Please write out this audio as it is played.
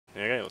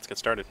let's get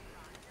started.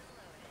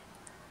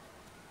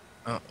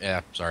 Oh,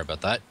 yeah, sorry about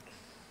that.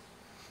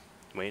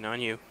 Waiting on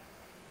you.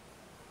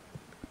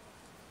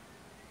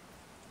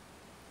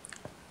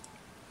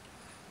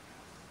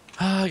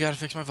 I gotta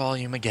fix my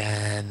volume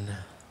again.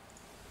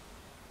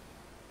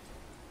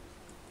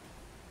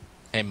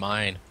 Hey,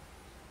 mine.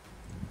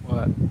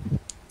 What?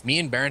 Me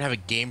and Baron have a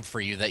game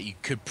for you that you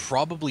could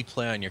probably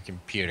play on your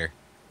computer.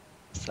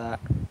 What's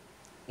that?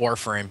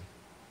 Warframe.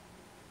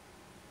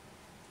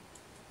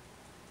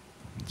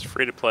 It's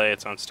free to play.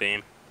 It's on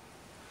Steam.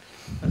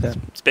 Okay.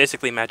 It's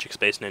basically Magic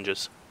Space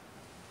Ninjas.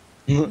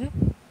 No,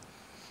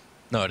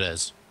 it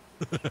is.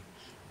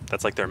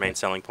 That's like their main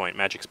selling point,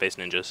 Magic Space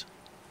Ninjas.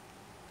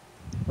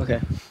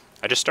 Okay.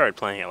 I just started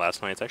playing it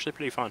last night. It's actually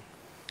pretty fun.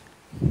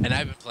 And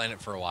I've been playing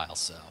it for a while,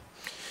 so.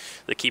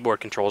 The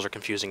keyboard controls are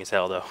confusing as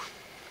hell, though.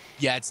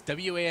 Yeah, it's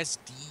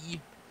WASD.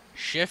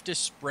 Shift is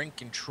sprint.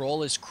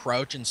 Control is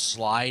crouch and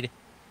slide.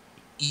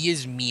 E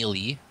is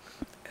melee.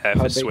 F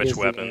How is big switch is the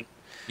weapon. game?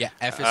 Yeah,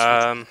 F is switch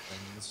weapons.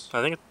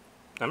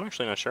 I'm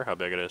actually not sure how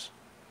big it is.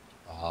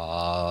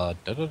 Da,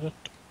 da, da.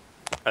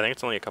 I think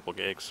it's only a couple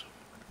gigs.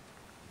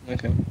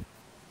 Okay.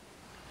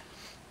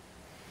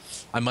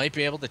 I might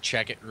be able to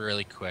check it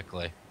really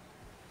quickly.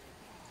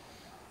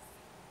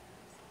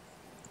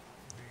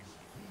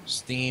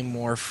 Steam,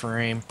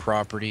 Warframe,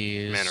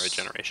 properties. Mana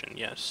regeneration,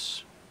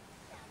 yes.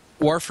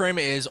 Warframe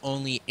is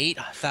only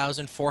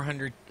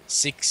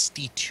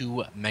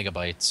 8,462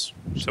 megabytes.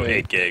 So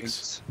 8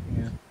 gigs.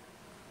 Yeah.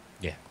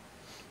 Yeah.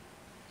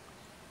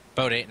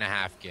 About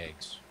 8.5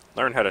 gigs.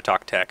 Learn how to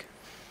talk tech.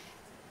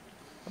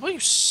 How about you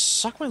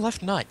suck my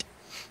left nut?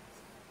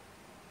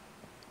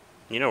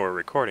 You know we're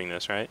recording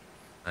this, right?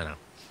 I know.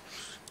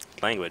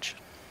 Language.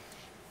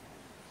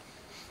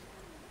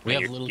 We I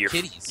mean, have little you're,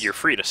 kitties. You're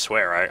free to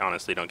swear. I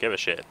honestly don't give a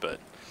shit, but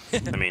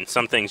I mean,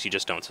 some things you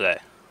just don't say.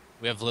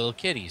 We have little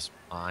kitties.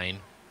 Mine.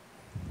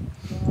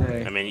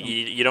 Hey. I mean,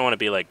 you don't want to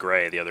be like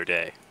Gray the other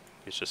day.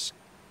 He's just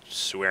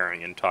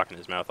swearing and talking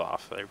his mouth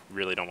off. I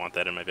really don't want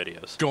that in my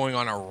videos. Going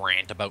on a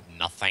rant about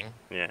nothing.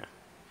 Yeah.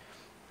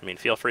 I mean,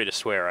 feel free to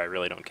swear. I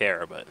really don't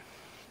care, but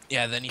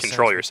Yeah, then he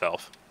control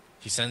yourself.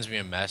 He sends me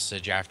a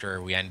message after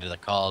we ended the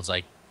call. It's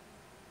like,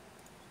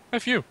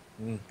 F you.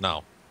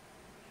 No.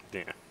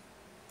 Yeah.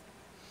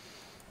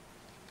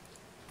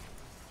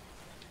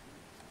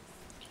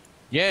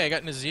 Yeah, I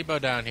got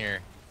Nazebo down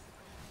here.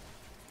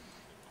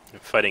 I'm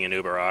fighting an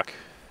Uberrock.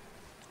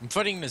 I'm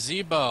fighting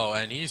Nazebo,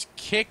 and he's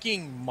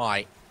kicking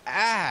my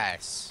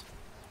ass.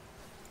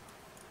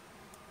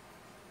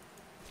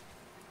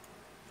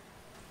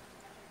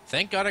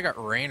 Thank God I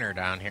got Raynor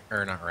down here.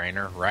 Or not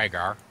Raynor,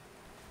 Rygar.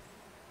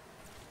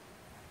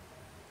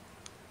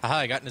 Haha,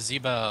 I got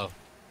Nazebo.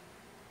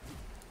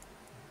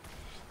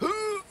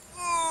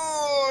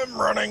 Oh, I'm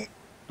running.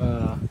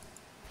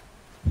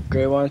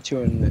 Gray wants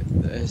you and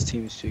his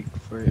team speak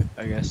for,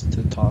 I guess,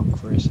 to talk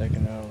for a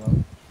second. I don't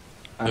know.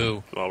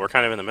 Who? Well, we're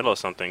kind of in the middle of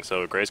something,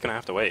 so Gray's gonna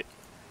have to wait.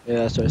 Yeah,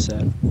 that's what I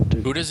said.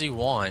 Dude, Who does he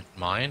want?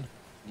 Mine?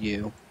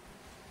 you.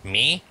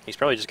 Me? He's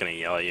probably just gonna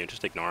yell at you.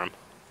 Just ignore him.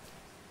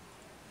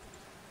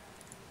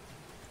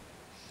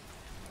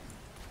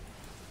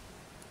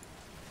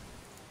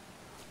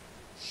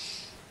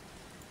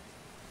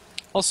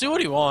 I'll see what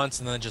he wants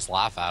and then just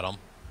laugh at him.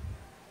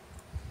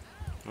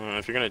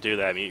 If you're gonna do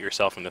that, mute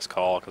yourself in this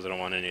call because I don't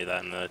want any of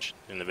that in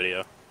the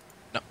video.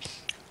 No.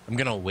 I'm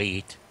gonna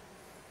wait.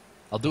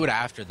 I'll do it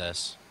after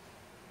this.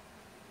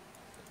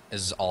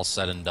 Is all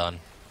said and done.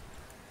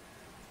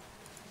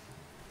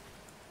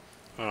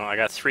 Well, I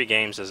got 3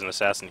 games as an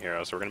assassin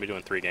hero, so we're gonna be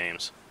doing 3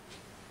 games.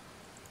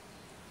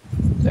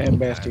 Does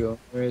anybody have to go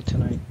anywhere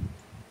tonight?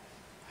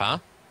 Huh?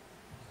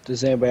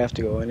 Does anybody have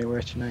to go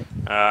anywhere tonight?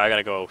 I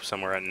gotta go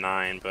somewhere at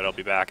 9, but I'll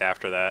be back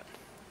after that.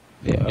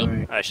 Yeah, Yep.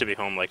 alright. I should be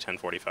home like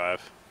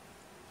 10:45.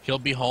 He'll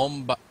be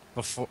home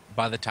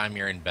by the time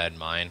you're in bed,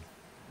 mine.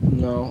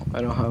 No,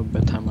 I don't have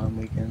bedtime on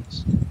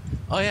weekends.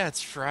 Oh yeah,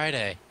 it's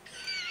Friday.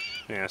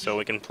 Yeah, so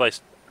we can play.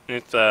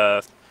 If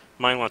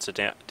mine wants to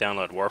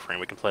download Warframe,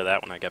 we can play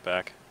that when I get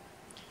back.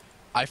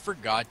 I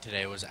forgot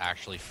today was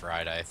actually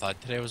Friday. I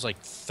thought today was like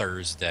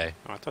Thursday.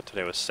 Oh, I thought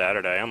today was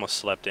Saturday. I almost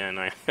slept in.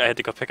 I had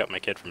to go pick up my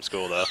kid from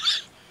school though.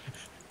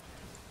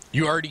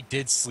 You already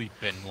did sleep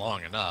in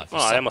long enough. You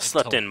Well, I almost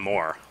slept in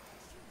more.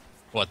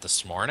 What,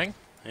 this morning?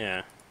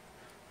 Yeah.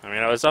 I mean,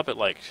 I was up at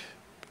like,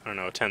 I don't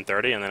know,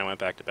 10:30, and then I went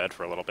back to bed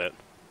for a little bit.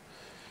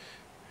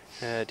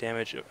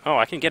 Damage. Oh,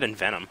 I can get in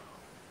Venom.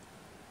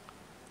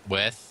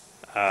 With?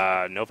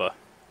 Nova.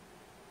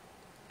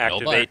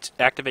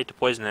 Activate to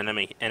poison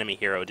enemy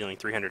hero, dealing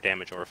 300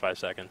 damage over 5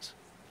 seconds.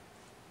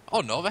 Oh,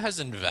 Nova has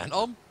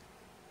Venom?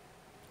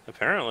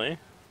 Apparently.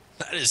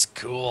 That is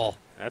cool.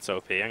 That's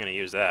OP. I'm gonna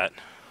use that.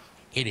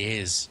 It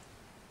is.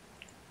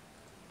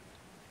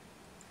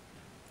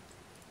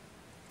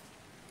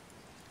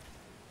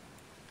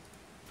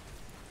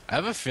 I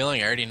have a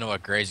feeling I already know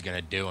what Gray's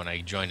gonna do when I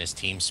join his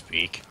team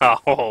speak.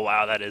 Oh,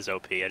 wow, that is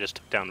OP. I just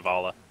took down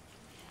Vala.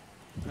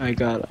 I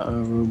got a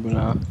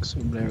Rubinox,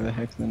 or whatever the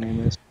heck the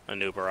name is. A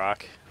new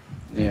Barak.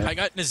 Yeah. I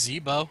got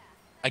Nazebo.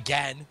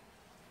 Again.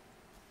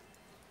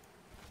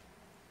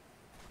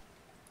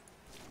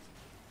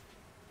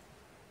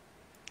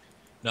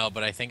 No,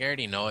 but I think I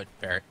already know what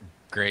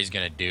Gray's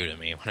gonna do to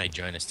me when I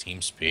join his team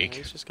Yeah, speak.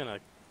 he's just gonna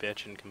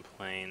bitch and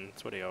complain.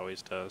 That's what he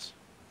always does.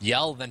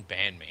 Yell, then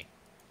ban me.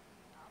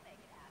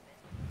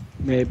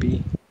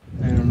 Maybe.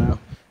 I don't know.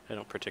 I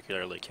don't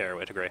particularly care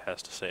what Gray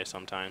has to say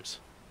sometimes.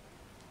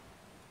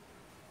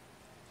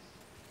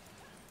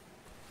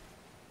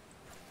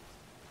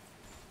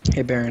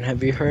 Hey Baron,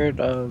 have you heard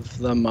of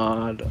the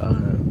mod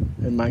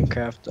in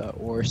Minecraft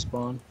Ore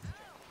Spawn?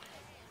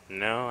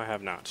 No, I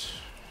have not.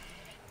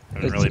 I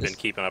haven't It's really been just,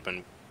 keeping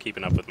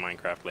up with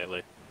Minecraft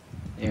lately.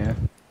 yeah.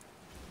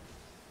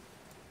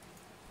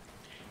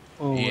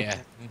 Oh, Yeah,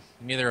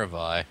 neither have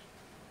I.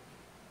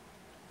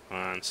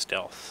 On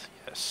stealth,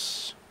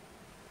 yes.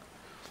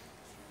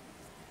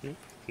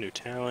 New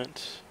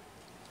talent.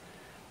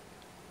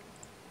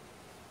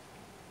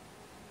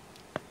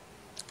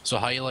 So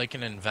how you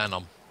liking in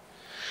Venom?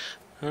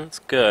 That's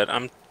good.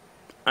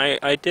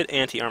 I did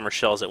anti-armor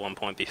shells at one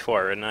point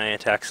before, and I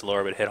attack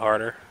slower but hit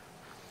harder.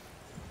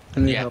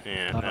 and they Yeah. help.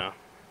 Yeah, no.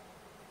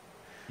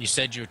 You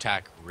said you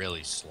attack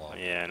really slow.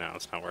 Yeah, no,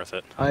 it's not worth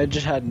it. I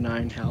just had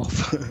 9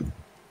 health.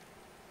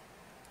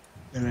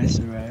 and I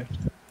survived.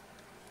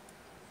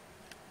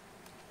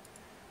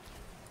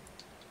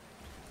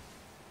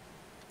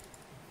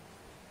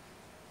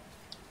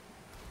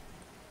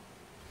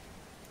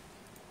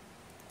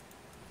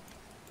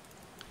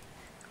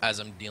 As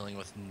I'm dealing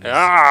with. Oh,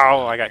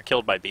 I got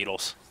killed by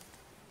beetles.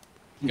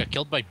 You got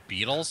killed by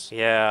beetles?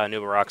 Yeah, New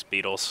Barak's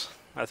beetles.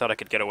 I thought I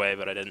could get away,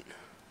 but I didn't.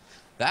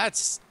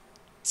 That's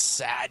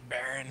sad,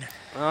 Baron.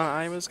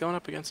 I was going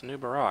up against New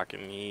Barak,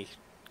 and he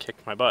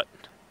kicked my butt.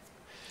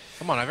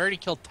 Come on, I've already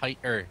killed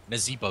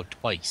Nazebo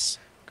twice.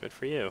 Good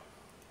for you.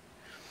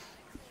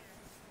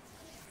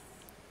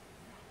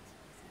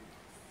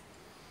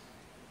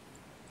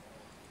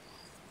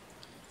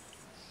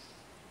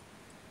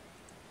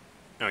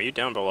 Oh, are you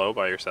down below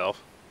by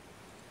yourself?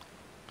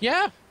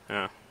 Yeah.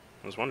 Yeah,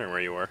 I was wondering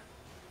where you were.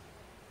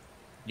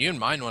 You and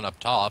mine went up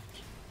top.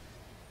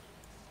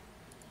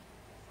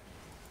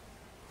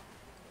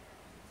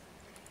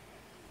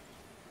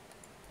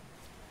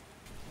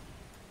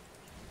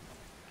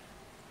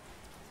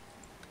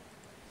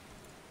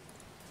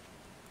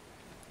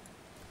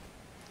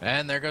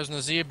 And there goes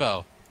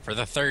Nazebo for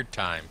the 3rd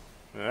time.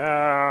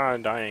 Ah,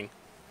 I'm dying.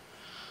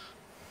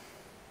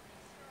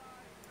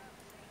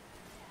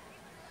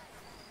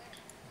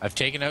 I've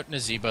taken out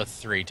Nazebo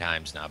 3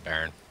 times now,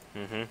 Baron.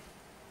 Mm-hmm.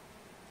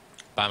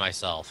 By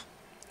myself.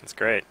 That's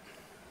great.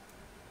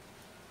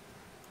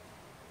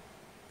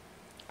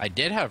 I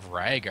did have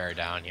Rhaegar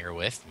down here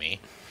with me.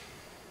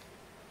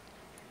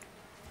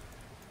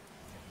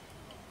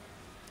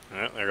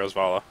 Oh, there goes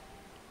Vala.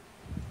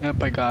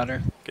 Yep, I got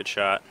her. Good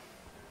shot.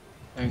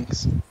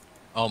 Thanks.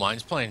 Oh,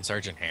 mine's playing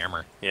Sergeant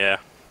Hammer. Yeah,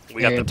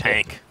 we got Yeah, the but-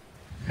 tank.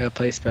 I gotta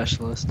play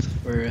specialist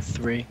for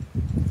 3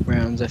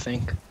 rounds, I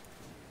think.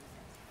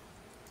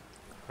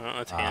 Oh,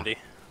 that's Ah. handy.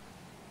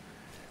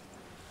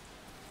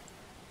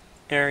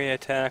 Area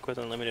attack with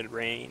unlimited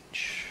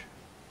range.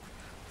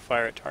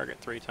 Fire at target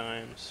 3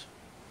 times.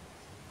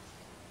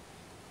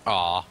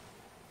 Aw.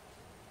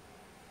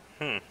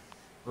 Hmm.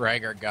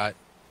 Rhaegar got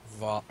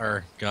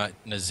got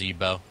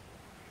Nazebo.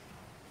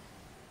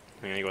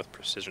 I'm gonna go with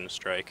precision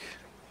strike.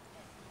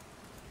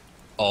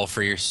 All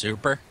for your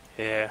super?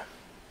 Yeah.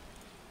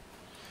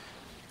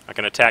 I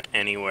can attack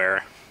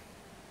anywhere.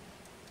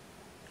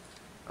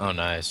 Oh,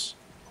 nice.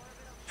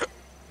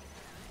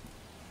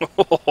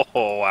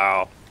 Oh,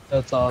 wow.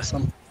 That's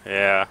awesome.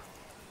 Yeah.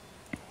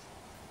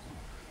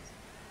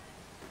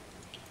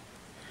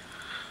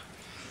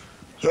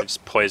 I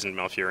just poisoned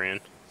Malfurion.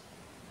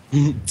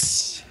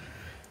 The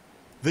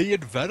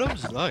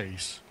Venom's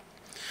nice.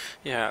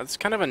 Yeah, it's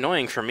kind of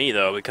annoying for me,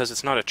 though, because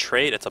it's not a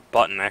trait, it's a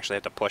button. I actually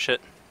have to push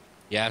it.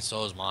 Yeah,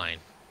 so is mine.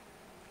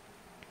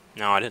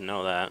 No, I didn't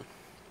know that.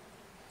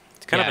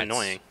 It's kind Yeah, of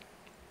annoying.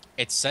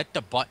 It's set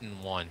to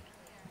button 1.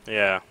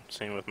 Yeah,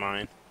 same with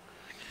mine.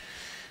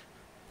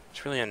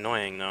 It's really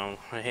annoying, though.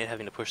 I hate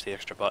having to push the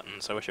extra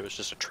buttons. I wish it was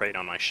just a trait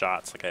on my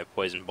shots, like I have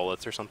poison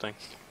bullets or something.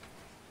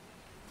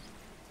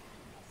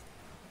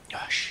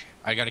 Gosh.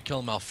 I gotta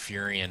kill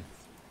Malfurion.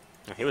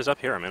 He was up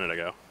here a minute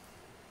ago.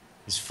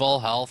 He's full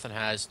health and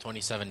has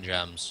 27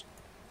 gems.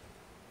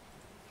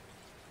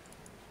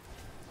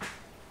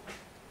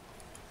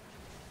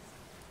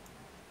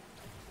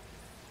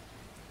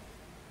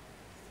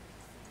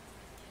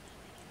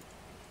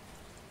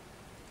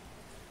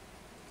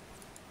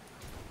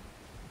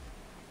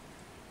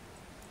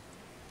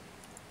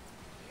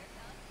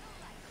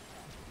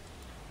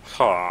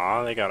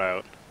 Aw, they got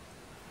out.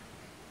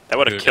 That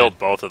would have Who killed did?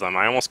 both of them.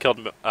 I almost killed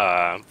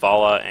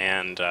Vala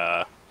and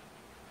that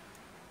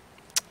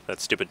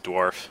stupid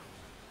dwarf.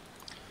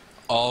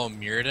 Oh,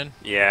 Mirrodin?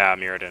 Yeah,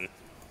 Mirrodin.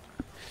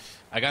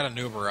 I got a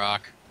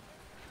Nubarak.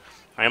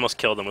 I almost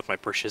killed them with my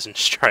precision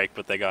strike,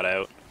 but they got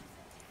out.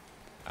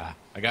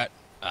 I got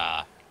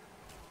a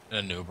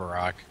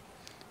Nubarak.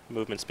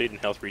 Movement speed and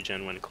health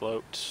regen when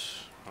cloaked.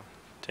 I'll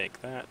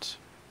take that.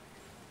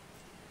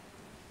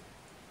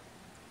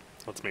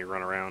 Lets me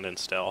run around in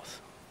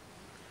stealth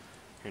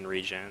and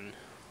regen.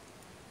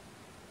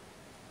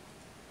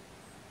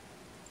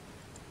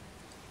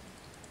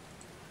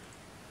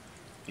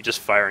 You just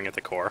firing at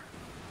the core.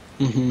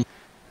 Mm-hmm.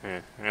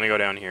 Yeah, I'm gonna go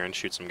down here and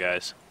shoot some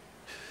guys.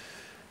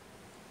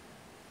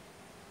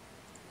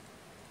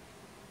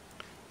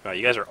 Wow,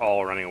 you guys are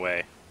all running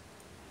away.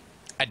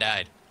 I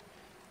died.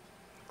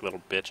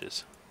 Little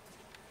bitches.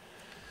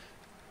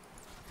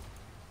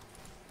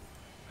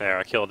 There,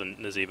 I killed a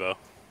Nazebo.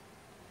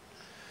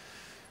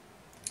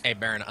 Hey,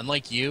 Baron,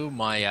 unlike you,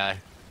 my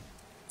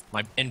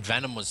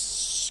Envenom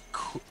was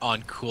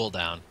on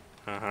cooldown.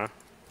 Uh-huh.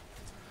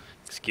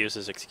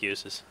 Excuses,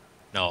 excuses.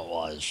 No, it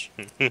was.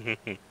 I'm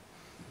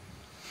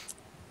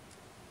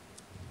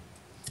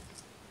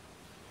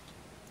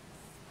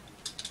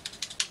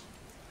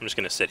just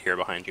gonna sit here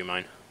behind you,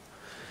 mine.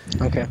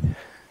 Okay.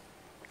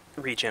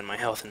 Regen my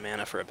health and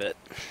mana for a bit.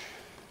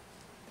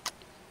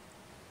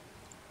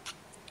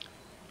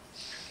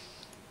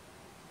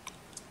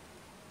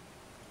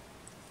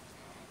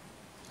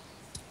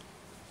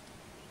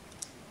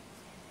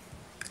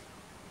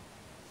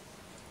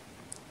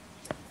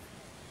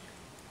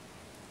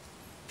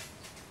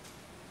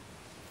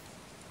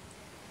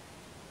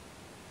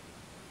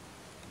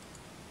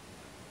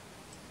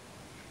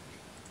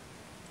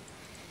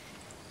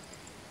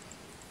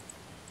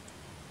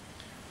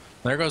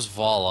 There goes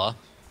Vala.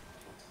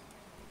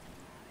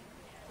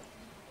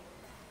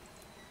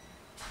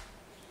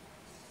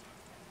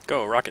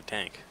 Go, rocket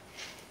tank.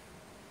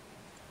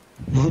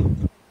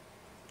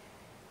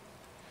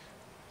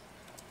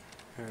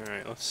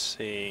 Alright, let's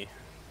see.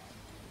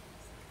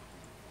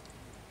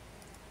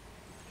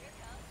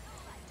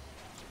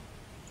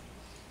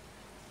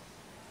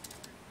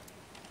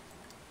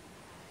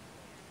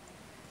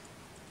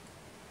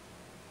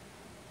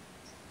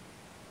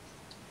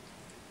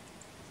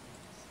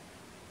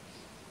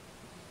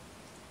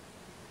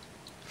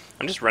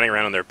 I'm just running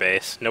around on their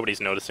base.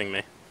 Nobody's noticing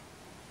me.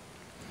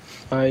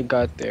 I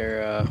got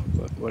their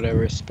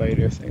whatever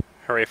spider thing.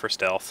 Hooray for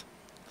stealth.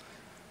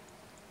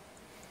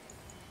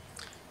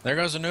 There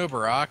goes an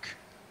Uberrock.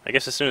 I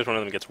guess as soon as one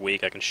of them gets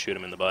weak, I can shoot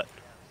him in the butt.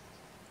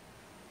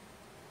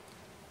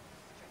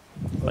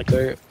 Like,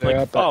 They're like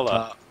up Vala. at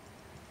top.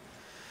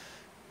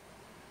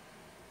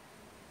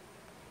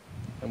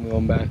 I'm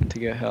going back to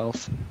get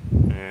health.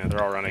 Yeah,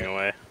 they're all running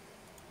away.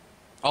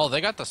 Oh,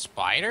 they got the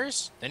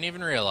spiders? Didn't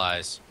even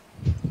realize.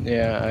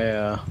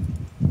 Yeah,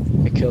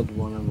 I killed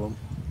one of them.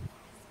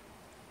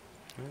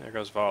 There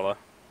goes Vala.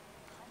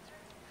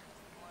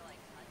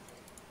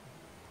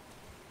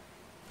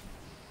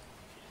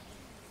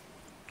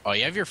 Oh,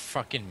 you have your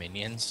fucking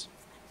minions?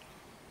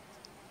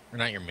 Or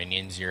not your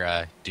minions,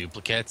 your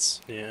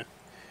duplicates? Yeah.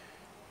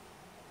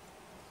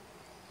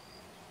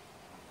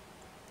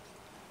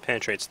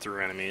 Penetrates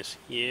through enemies.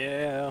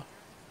 Yeah.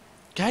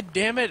 God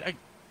damn it!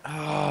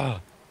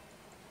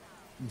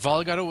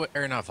 Vala got away,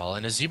 or not Vala,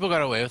 Nazebo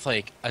got away with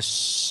like a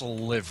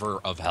sliver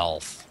of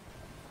health.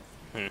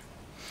 I'm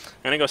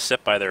gonna go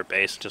sit by their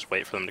base and just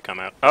wait for them to come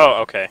out.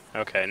 Oh, okay,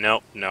 okay,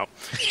 no.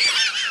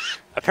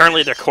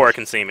 Apparently their core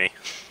can see me.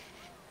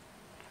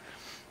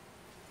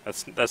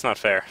 That's not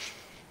fair.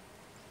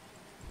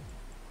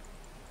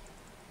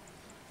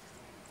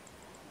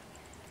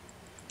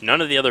 None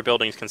of the other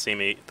buildings can see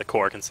me, the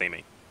core can see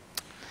me.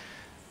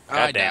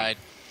 I damn. died.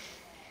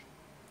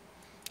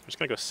 I'm just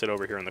gonna go sit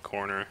over here in the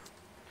corner.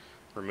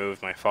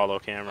 Remove my follow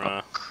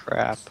camera. Oh,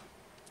 crap.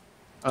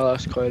 I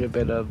lost quite a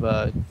bit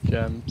of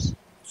gems.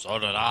 So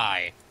did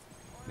I.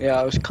 Yeah,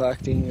 I was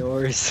collecting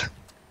yours.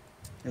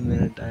 And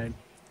then it died.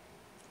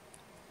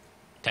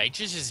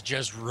 Titus is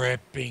just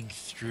ripping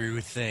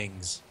through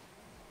things.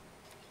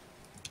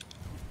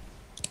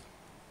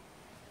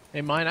 Hey,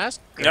 mine, ask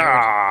Gray what he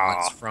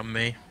wants from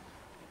me.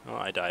 Oh,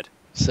 I died.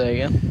 Say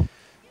again?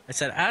 I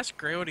said, ask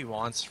Gray what he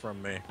wants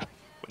from me.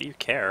 What do you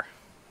care?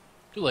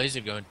 Too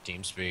lazy to go into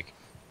TeamSpeak.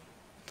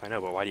 I know,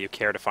 but why do you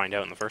care to find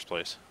out in the first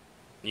place?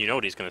 You know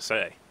what he's gonna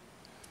say.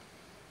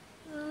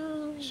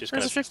 He's just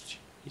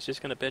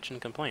gonna bitch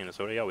and complain. That's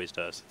what he always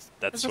does.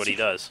 That's what he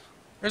does.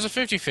 There's a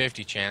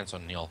 50-50 chance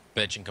on he'll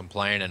bitch and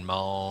complain and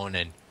moan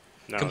and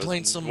No,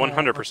 complain some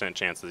 100%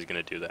 chance that he's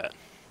gonna do that,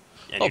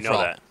 and oh, you know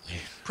that.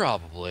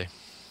 Probably.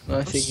 No,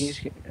 I think he's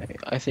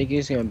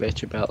gonna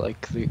bitch about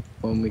like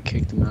when we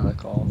kicked him out of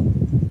the call.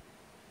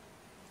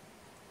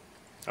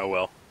 Oh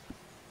well.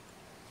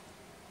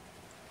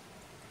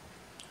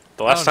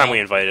 The last time we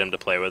invited him to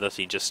play with us,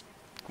 he just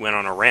went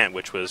on a rant,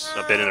 which was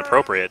a bit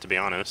inappropriate, to be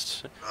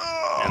honest.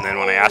 And then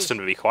when I asked him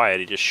to be quiet,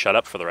 he just shut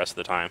up for the rest of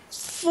the time.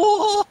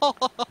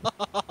 Fuck!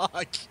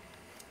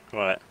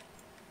 What?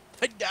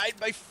 I died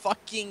by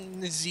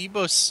fucking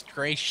Nazebo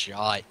stray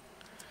shot.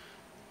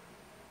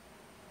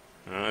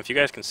 If you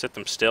guys can sit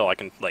them still, I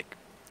can, like,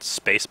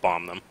 space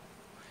bomb them.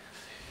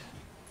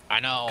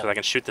 I know. Because I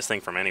can shoot this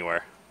thing from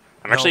anywhere.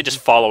 I'm actually just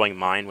following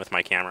mine with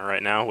my camera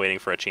right now, waiting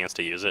for a chance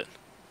to use it.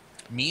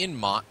 Me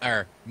and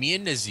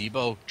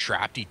Nazebo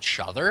trapped each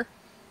other,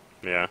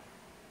 Yeah.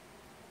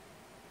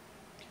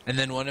 and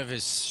then one of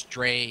his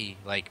stray,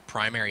 like,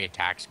 primary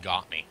attacks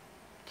got me.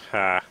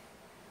 Ha.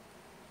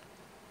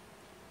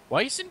 Why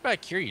are you sitting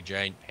back here, you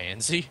giant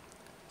pansy?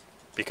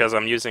 Because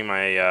I'm using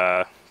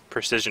my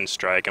precision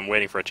strike, I'm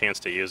waiting for a chance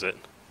to use it.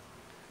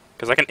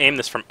 Because I can aim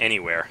this from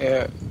anywhere.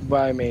 Yeah,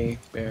 by me,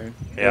 Baron.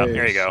 Yeah,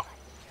 here you go.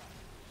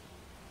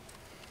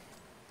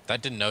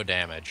 That did no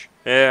damage.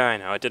 Yeah, I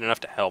know. It did enough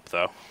to help,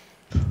 though.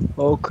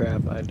 Oh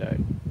crap, I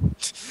died.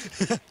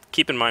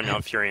 Keep in mind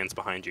Malfurion's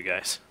behind you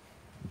guys.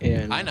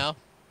 Yeah, I know.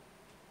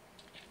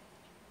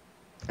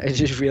 I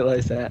just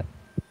realized that.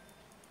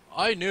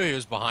 I knew he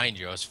was behind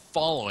you. I was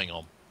following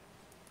him.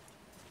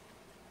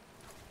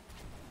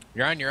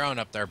 You're on your own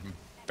up there,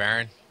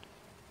 Baron.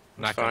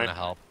 I'm not going to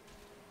help.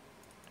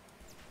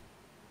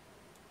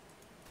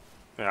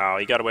 Oh,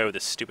 he got away with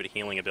his stupid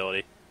healing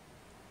ability.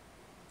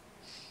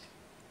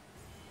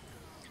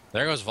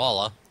 There goes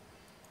Vala.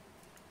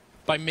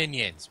 By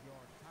minions.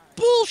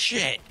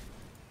 Bullshit!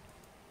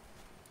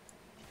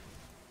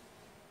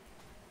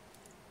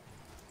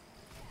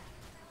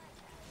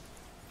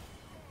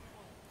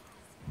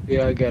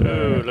 Yeah, I get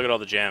Ooh, it. look at all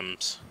the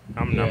gems.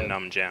 Num num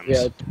num gems.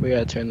 Yeah, we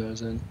gotta turn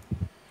those in.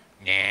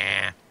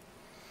 Nah.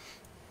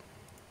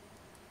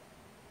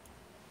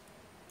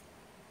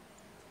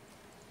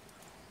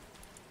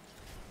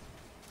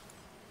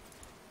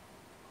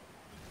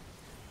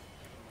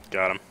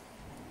 Got him.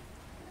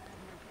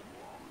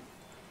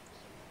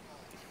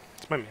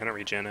 What's my mana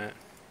regen at?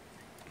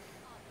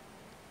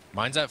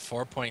 Mine's at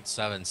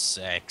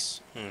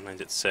 4.76.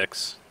 Mine's at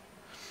 6.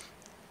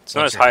 It's What's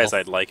not as your high as health?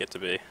 I'd like it to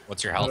be.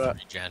 What's your health Alright.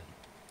 regen?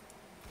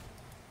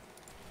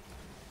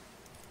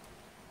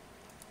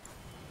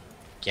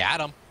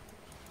 Got him.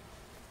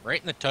 Right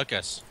in the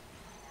tuchus.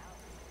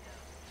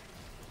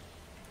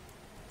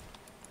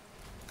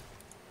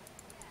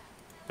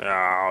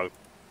 Oh,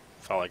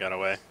 thought I got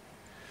away.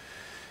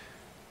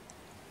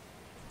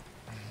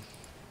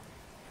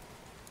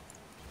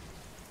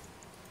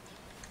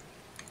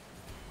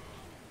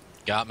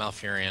 Got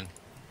Malfurion.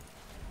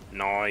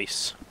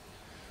 Nice.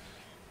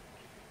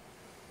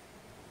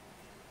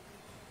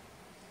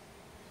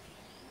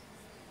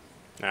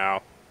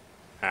 Ow.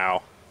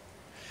 Ow.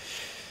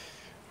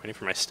 Waiting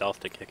for my stealth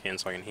to kick in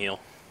so I can heal.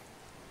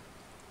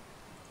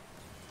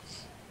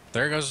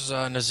 There goes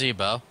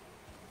Nazebo.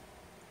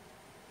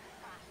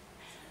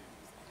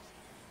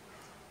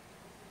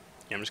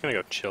 Yeah, I'm just gonna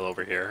go chill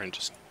over here and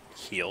just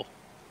heal.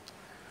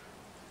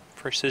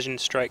 Precision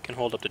strike can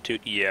hold up to 2.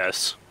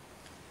 Yes.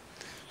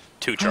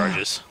 2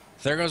 charges.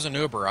 There goes an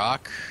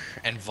Uberok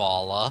and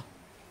Vala.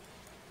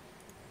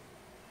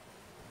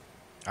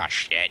 Ah,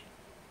 shit.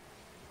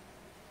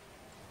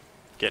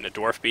 Getting a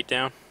dwarf beat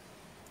down.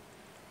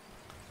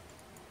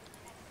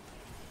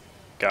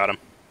 Got him.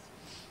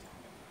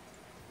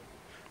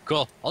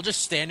 Cool. I'll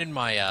just stand in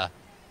my,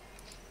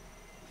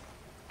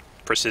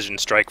 Precision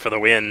strike for the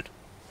win.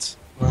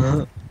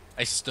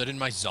 I stood in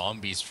my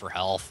zombies for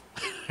health.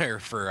 or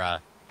for,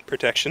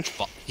 Protection.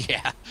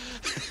 yeah.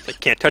 They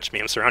can't touch me.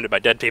 I'm surrounded by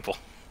dead people.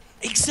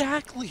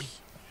 Exactly.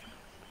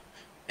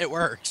 It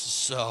works,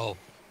 so.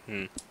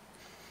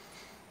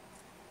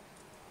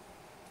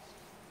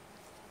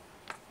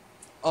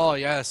 Oh,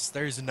 yes,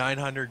 there's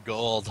 900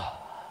 gold.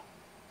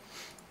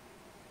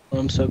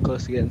 I'm so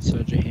close to getting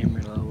Sergeant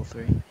Hammer level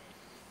 3.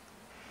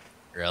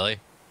 Really?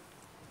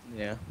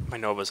 Yeah. My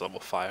Nova's level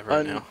 5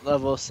 right now.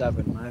 Level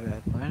 7, my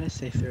bad. Why did I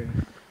say 3?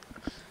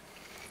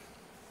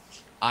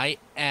 I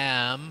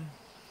am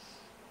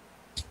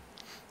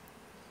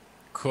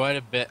quite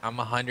a bit. I'm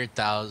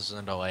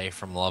 100,000 away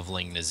from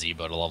leveling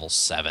Nazebo to level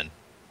 7.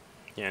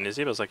 Yeah,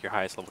 Nazebo's like your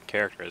highest level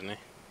character, isn't he?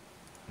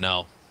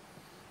 No.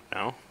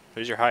 No?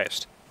 Who's your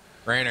highest?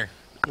 Rainer,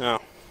 No.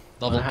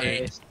 level my 8.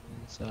 highest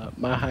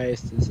my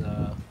highest is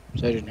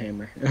Sergeant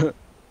Hammer.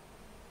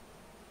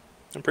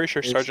 I'm pretty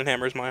sure It's- Sergeant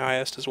Hammer's my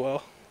highest as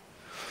well.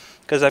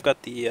 Because I've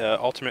got the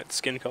alternate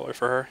skin color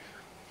for her.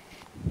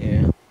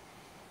 Yeah.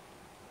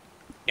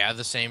 Yeah,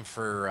 the same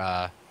for,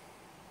 I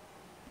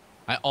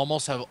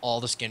almost have all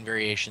the skin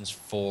variations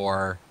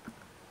for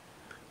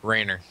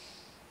Rainer.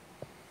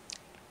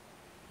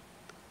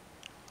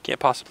 Can't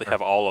possibly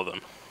have all of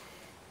them.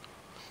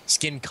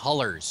 Skin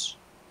colors.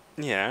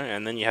 Yeah,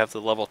 and then you have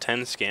the level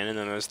 10 skin, and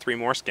then there's 3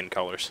 more skin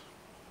colors.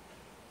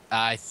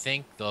 I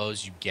think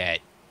those you get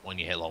when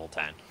you hit level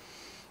 10.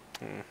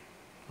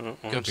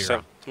 Could be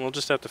wrong. We'll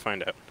just have to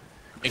find out.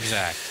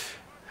 Exact.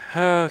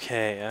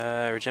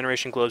 Okay,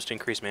 regeneration glows to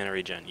increase mana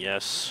regen.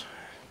 Yes.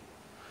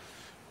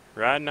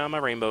 Riding on my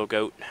rainbow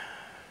goat.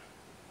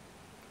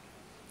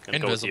 Gonna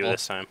go with you Invisible.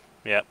 this time.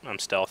 Yep, I'm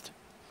stealthed.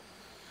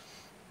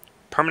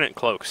 Permanent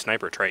cloak,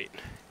 sniper trait.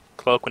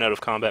 Cloak when out of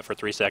combat for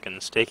 3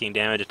 seconds. Taking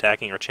damage,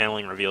 attacking, or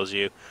channeling reveals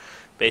you.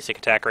 Basic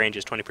attack range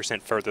is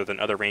 20% further than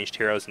other ranged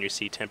heroes, and you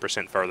see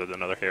 10% further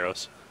than other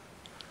heroes.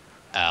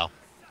 Oh.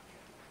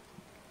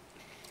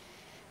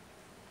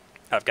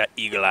 I've got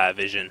eagle eye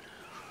vision.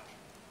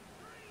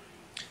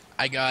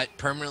 I got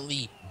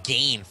permanently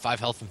gain 5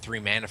 health and 3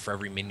 mana for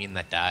every minion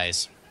that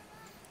dies.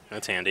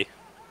 That's handy.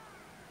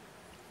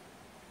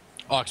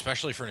 Oh,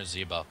 especially for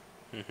Nazebo.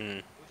 Mm-hmm.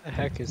 What the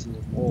heck is the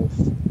wolf?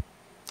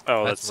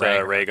 Oh, That's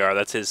that's Rhaegar. Rhaegar.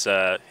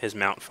 That's his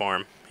mount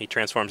form. He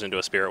transforms into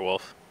a spirit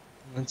wolf.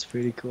 That's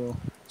pretty cool.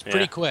 It's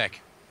pretty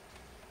quick.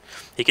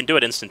 He can do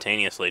it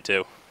instantaneously,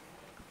 too.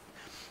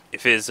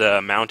 If his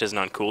mount isn't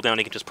on cooldown,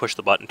 he can just push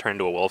the button, turn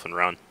into a wolf, and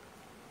run.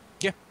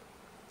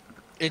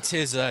 It's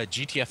his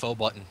GTFO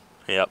button.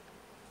 Yep.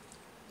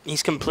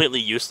 He's completely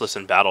useless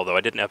in battle, though.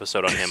 I did an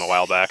episode on him a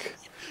while back.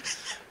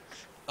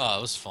 Oh,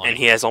 it was funny. And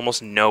he has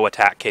almost no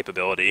attack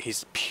capability.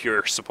 He's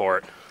pure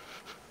support.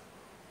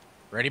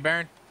 Ready,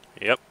 Baron?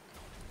 Yep.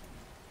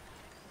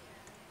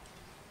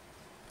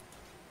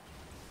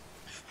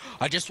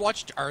 I just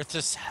watched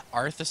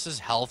Arthas's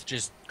health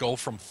just go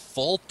from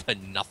full to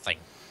nothing.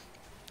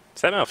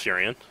 Is that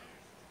Malfurion?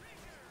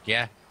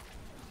 Yeah.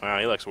 Wow,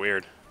 he looks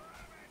weird.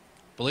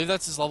 Believe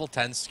that's his level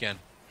 10 skin.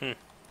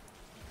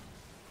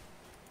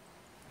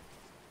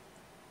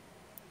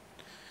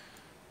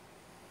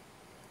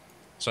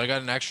 So I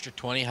got an extra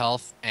 20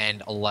 health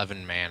and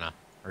 11 mana.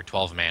 Or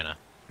 12 mana.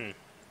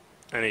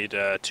 I need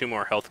 2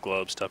 more health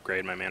globes to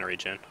upgrade my mana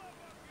regen.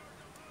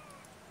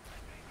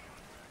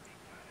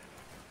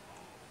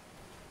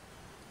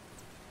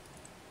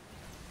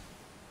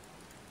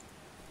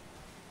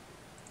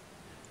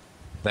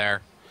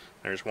 There.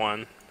 There's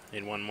one.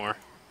 Need 1 more.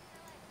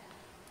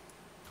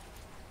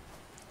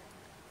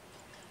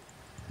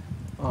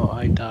 Oh,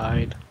 I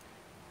died.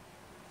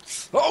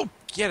 Oh!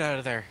 Get out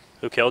of there.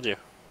 Who killed you?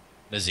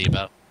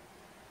 Nazebo.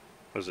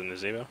 Was it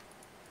Nazebo?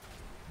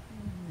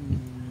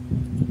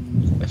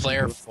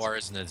 Player 4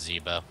 is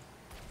Nazebo.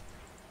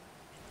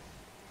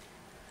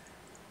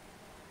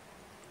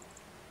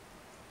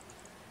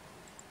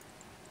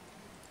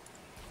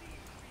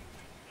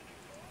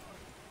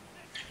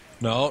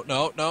 No,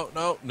 no, no,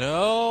 no,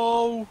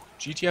 no!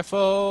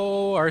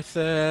 GTFO,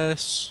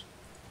 Arthas.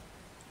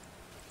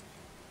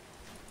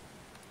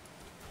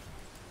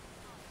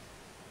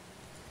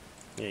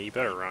 Yeah, you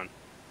better run.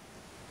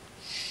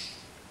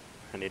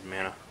 I need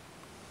mana.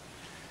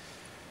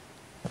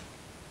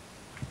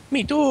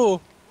 Me too!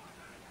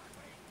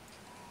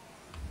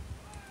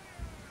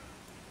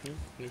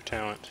 New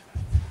talent.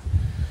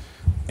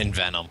 In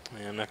Venom.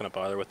 Yeah, I'm not going to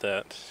bother with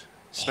that.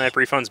 Snipe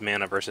refunds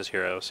mana versus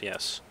heroes,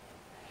 yes.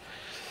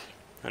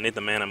 I need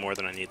the mana more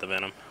than I need the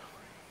venom.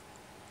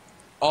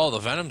 Oh, the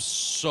Venom's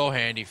so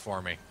handy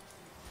for me.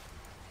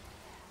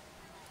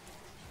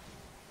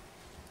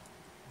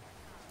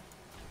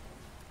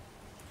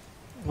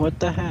 What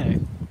the heck?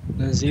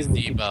 Nazebo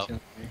keeps Nazebo.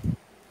 killing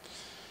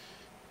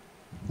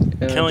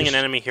me. Killing an Just-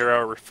 enemy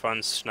hero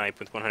refunds snipe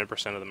with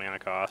 100% of the mana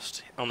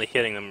cost. Only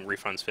hitting them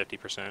refunds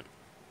 50%.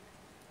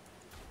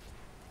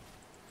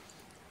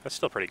 That's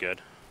still pretty good.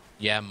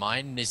 Yeah,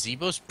 mine,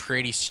 Nazebo's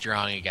pretty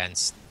strong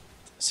against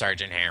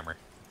Sergeant Hammer.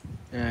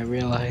 Yeah, I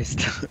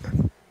realized.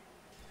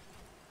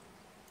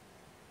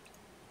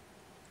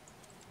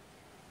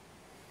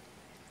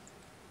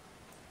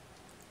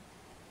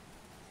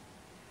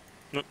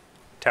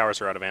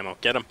 Towers are out of ammo.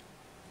 Get them.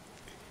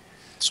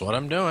 That's what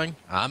I'm doing.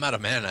 I'm out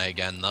of mana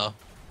again, though.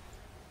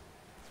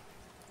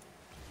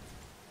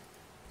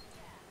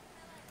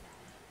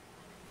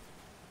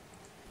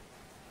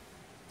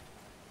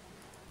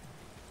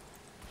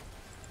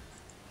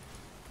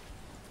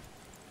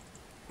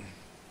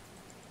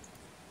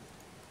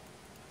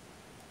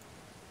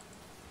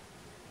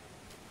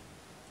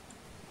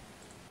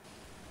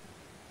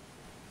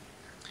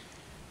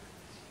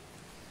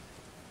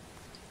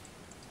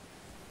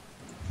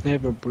 They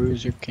have a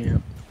bruiser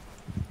camp.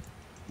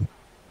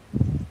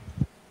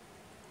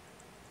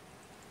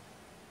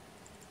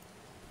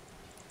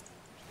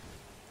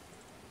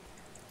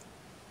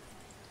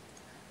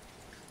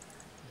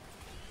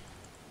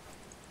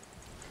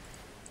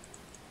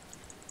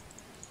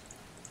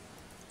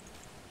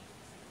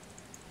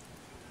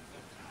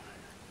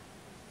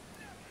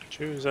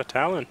 Choose a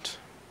talent.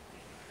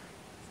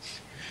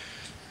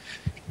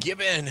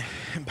 Gibbon,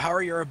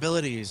 empower your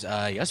abilities.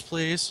 Yes,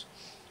 please.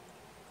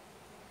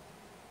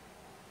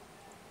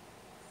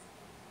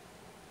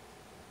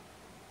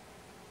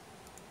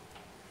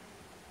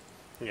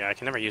 Yeah, I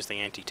can never use the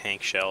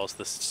anti-tank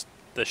shells.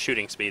 The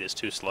shooting speed is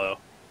too slow.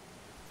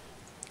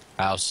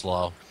 How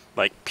slow?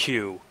 Like,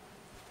 pew.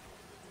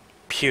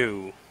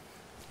 Pew.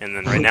 And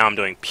then right now I'm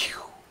doing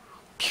pew.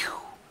 Pew.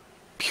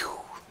 Pew.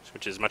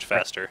 Which is much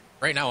faster.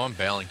 Right now I'm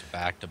bailing to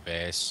back to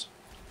base.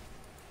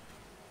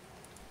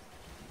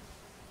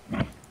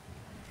 It's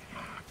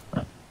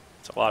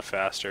a lot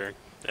faster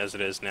as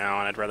it is now,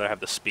 and I'd rather have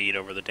the speed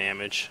over the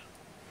damage.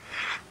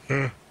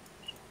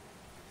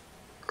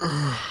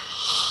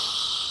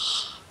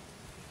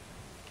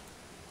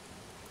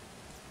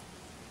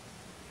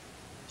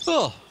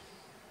 Oh.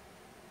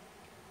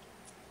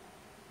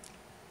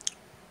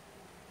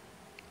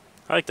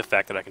 I like the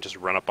fact that I can just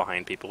run up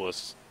behind people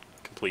with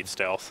complete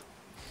stealth.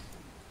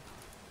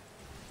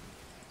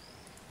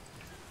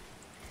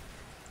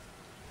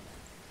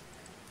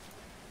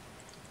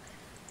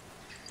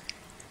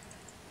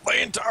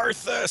 Lay into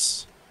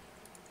Arthas!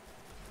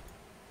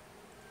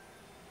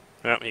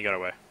 Oh, he got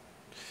away.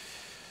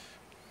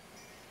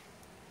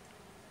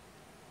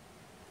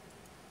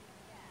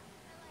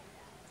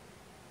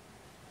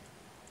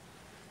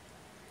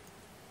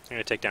 I'm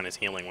gonna take down his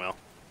healing well.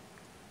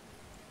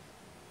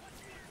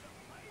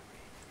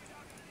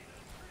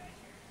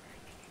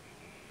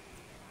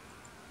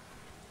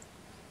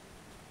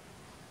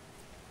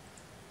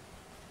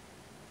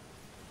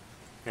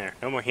 There,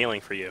 no more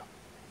healing for you.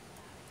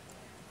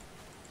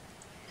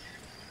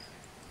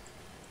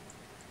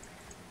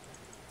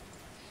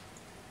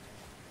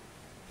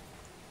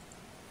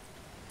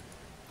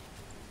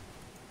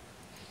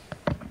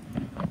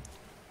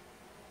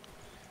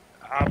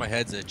 My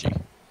head's itchy.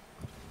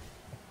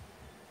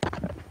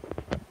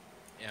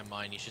 Yeah,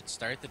 mine. You should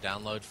start the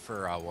download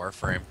for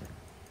Warframe.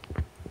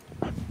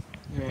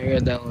 Yeah, I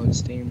gotta download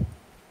Steam.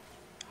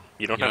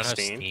 You don't You have don't have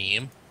Steam?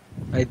 Steam?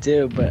 I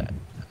do, but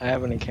I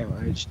have an account.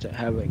 I just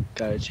haven't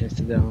got a chance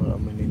to download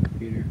on my new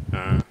computer.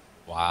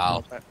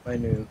 Wow. My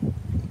new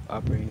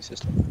operating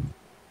system.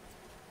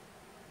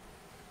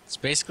 It's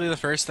basically the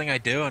first thing I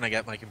do when I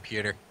get my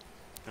computer.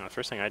 No, the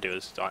first thing I do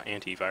is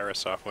antivirus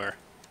software.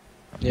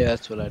 Yeah,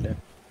 that's what I do.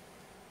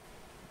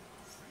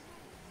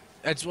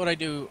 That's what I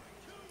do.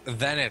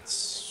 Then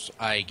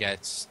I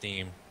get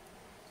Steam.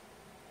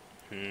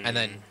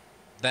 And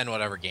then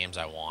whatever games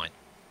I want.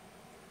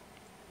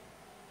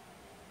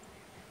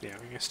 Yeah,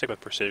 I'm gonna stick with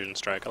Precision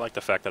Strike. I like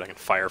the fact that I can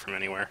fire from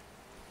anywhere.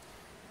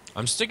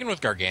 I'm sticking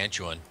with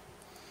Gargantuan.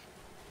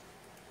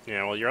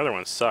 Yeah, well, your other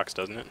one sucks,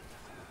 doesn't it?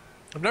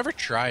 I've never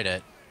tried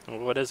it. Well,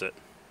 what is it?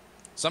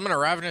 Summon a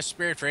Ravenous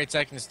Spirit for 8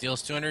 seconds,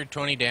 deals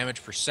 220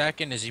 damage per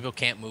second. Nazebo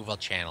can't move while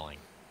channeling.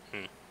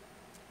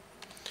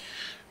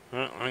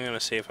 Well, I'm gonna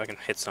see if I can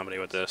hit somebody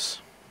with this.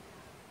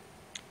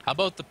 How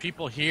about the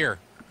people here?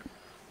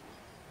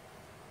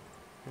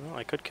 Well,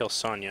 I could kill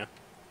Sonya.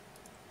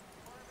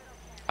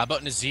 How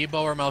about Nazebo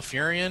or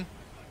Malfurion?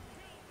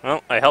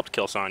 Well, I helped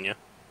kill Sonya.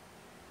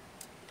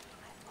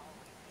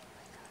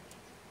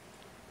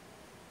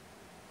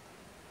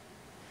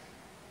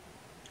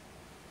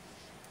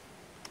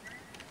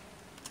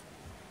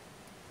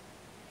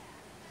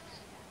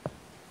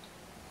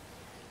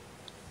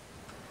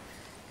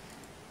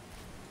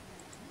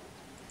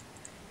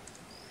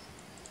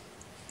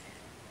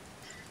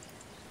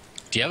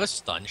 Do you have a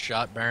stun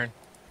shot, Baron?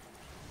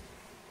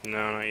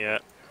 No, not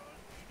yet.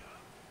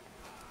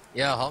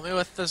 Yeah, help me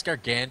with this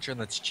Gargantuan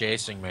that's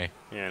chasing me.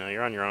 Yeah, no,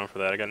 you're on your own for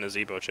that. I got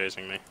Nazebo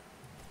chasing me.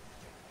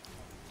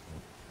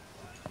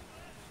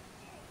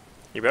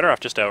 You're better off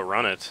just to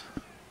outrun it.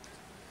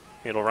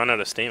 It'll run out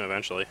of steam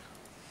eventually.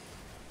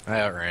 I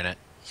outran it.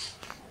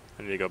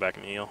 I need to go back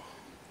and heal.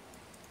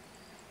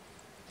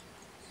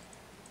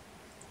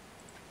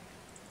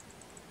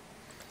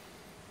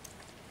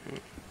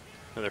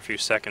 Another few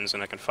seconds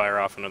and I can fire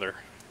off another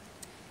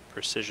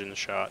precision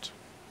shot.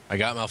 I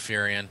got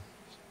Malfurion.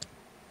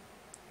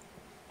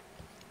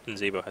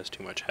 Nazebo has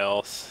too much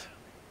health.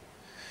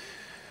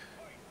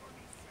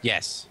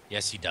 Yes.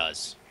 Yes, he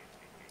does.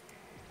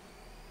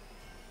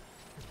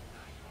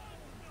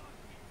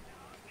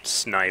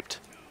 Sniped.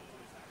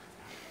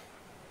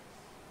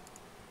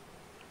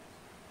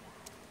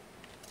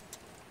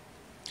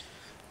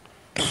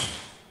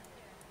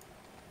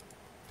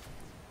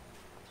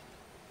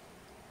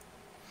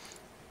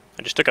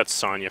 I just took out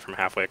Sonya from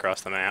halfway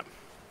across the map.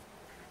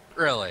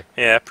 Really?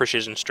 Yeah,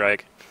 precision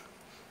strike.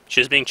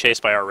 She was being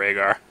chased by our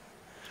Rhaegar.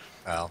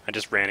 Oh. I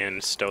just ran in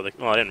and stole the...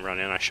 Well, I didn't run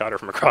in. I shot her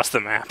from across the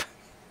map.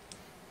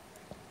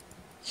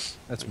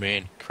 That's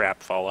mean.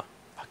 Crap, Falla.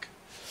 Fuck.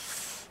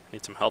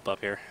 Need some help up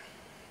here.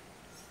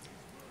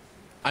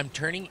 I'm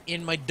turning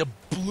in my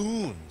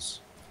doubloons.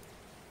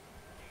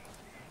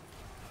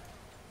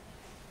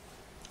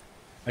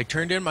 I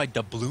turned in my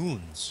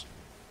doubloons.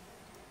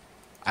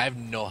 I have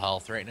no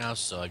health right now,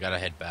 so I gotta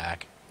head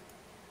back.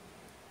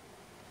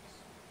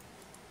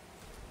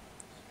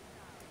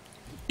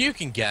 You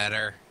can get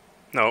her.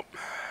 Nope.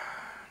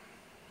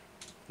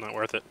 Not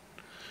worth it.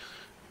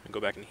 I'll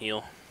go back and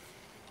heal.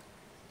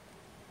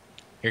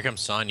 Here comes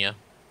Sonya.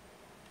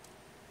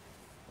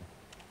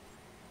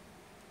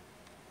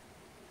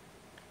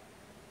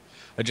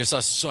 I just saw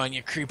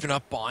Sonya creeping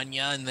up on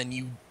you, and then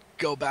you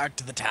go back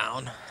to the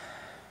town.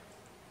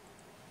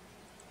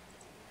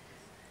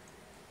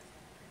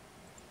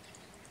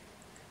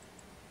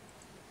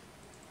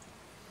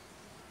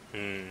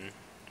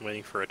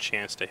 Waiting for a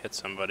chance to hit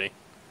somebody.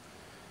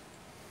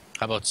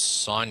 How about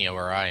Sonya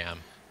where I am?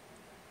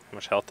 How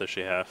much health does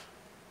she have?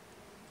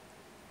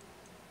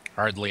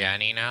 Hardly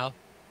any now.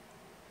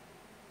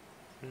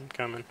 I'm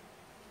coming.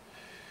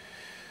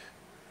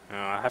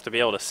 I have to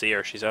be able to see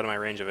her. She's out of my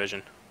range of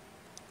vision.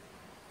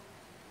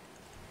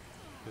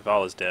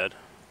 Vala's dead.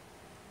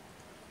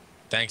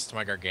 Thanks to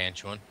my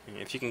Gargantuan.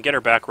 If you can get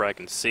her back where I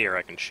can see her,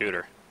 I can shoot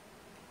her.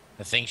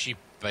 I think she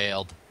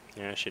failed.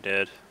 Yeah, she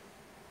did.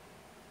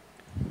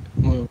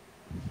 Well,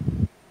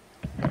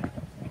 I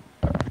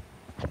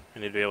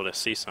need to be able to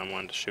see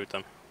someone to shoot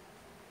them.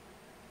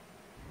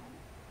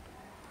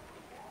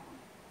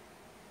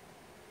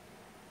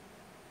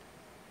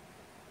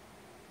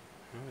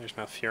 Oh, there's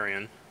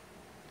Malfurion.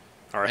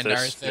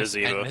 Arthas,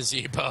 Nazebo. and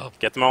Nazebo.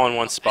 Get them all in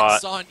one And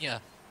spot.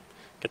 Sonya.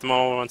 Get them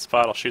all in one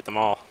spot, I'll shoot them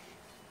all.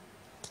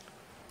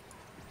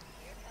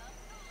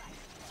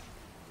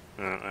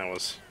 That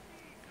was...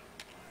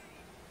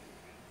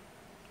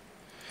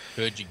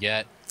 Who'd you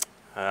get?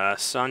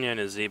 Sonya and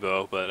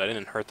Nazebo, but I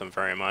didn't hurt them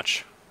very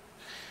much.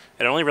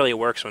 It only really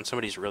works when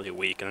somebody's really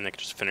weak, and then they can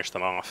just finish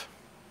them off.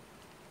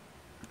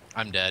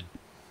 I'm dead.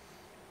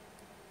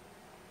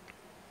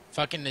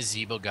 Fucking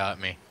Nazebo got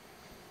me.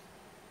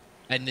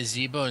 And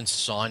Nazebo and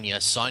Sonya.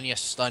 Sonya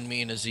stunned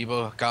me, and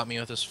Nazebo got me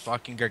with his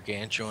fucking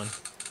Gargantuan.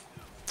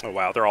 Oh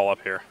wow, they're all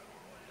up here.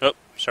 Oh,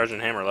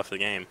 Sergeant Hammer left the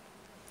game.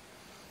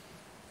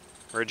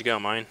 Where'd you go,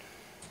 mine?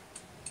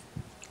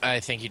 I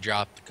think he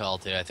dropped the call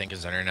too. I think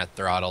his internet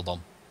throttled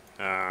him.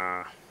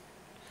 Uh,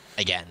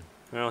 Again.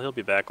 well, he'll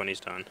be back when he's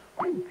done.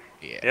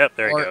 Yeah. Yep,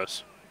 there he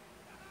goes.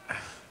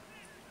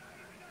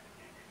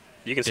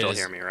 You can still Is-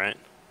 hear me, right?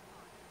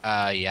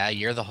 Yeah,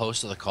 you're the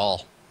host of the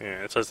call.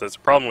 Yeah, it says there's a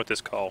problem with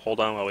this call. Hold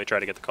on while we try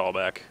to get the call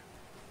back.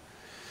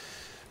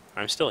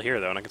 I'm still here,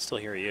 though, and I can still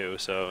hear you,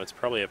 so it's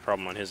probably a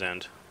problem on his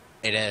end.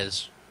 It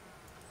is.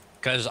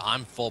 Because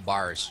I'm full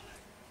bars.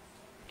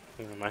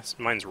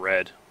 Mine's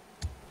red.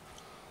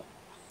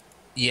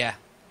 Yeah.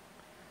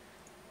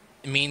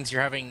 It means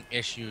you're having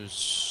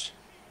issues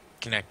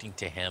connecting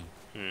to him.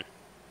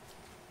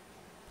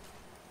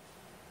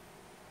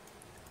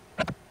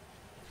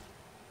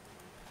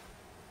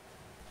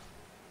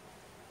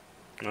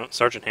 Well,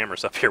 Sergeant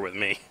Hammer's up here with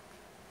me.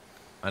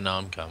 I know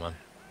I'm coming.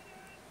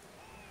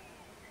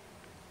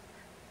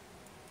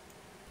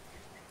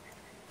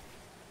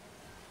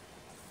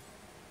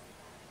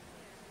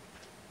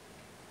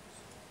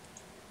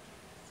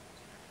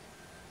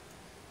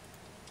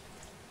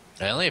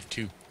 I only have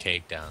 2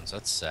 takedowns.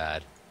 That's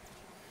sad.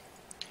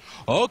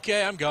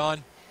 Okay, I'm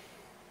gone.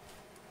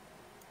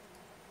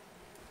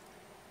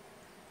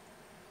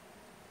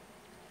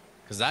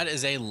 Because that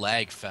is a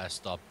lag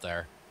fest up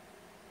there.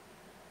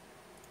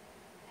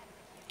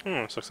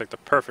 This looks like the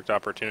perfect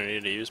opportunity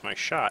to use my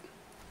shot.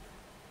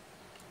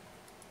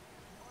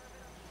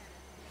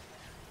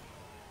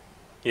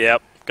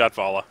 Yep, got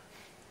Vala.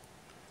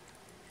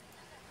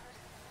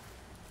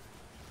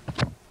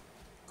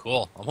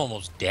 Cool. I'm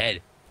almost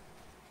dead.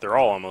 They're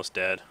all almost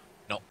dead.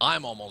 No,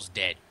 I'm almost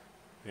dead.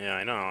 Yeah,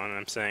 I know, and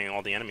I'm saying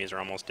all the enemies are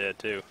almost dead,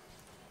 too.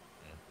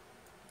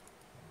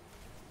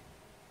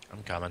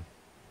 I'm coming.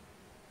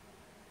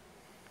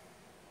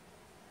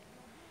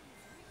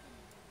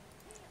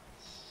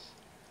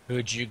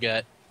 Who'd you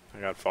get?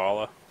 I got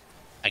Vala.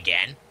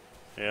 Again?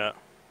 Yeah.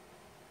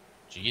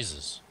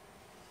 Jesus.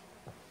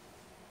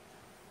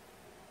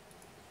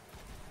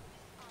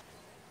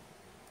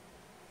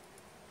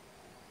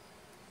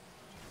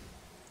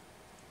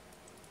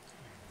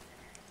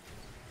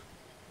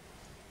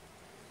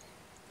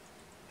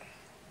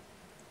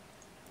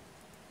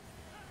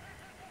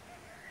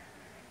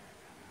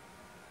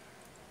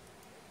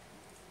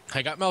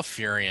 I got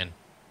Malfurion.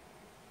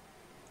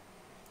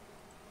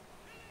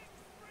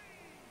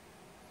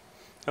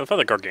 I love how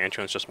the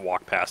Gargantuans just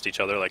walk past each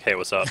other like, hey,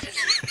 what's up?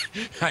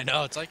 I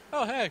know, it's like,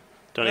 oh, hey.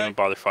 Don't even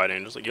bother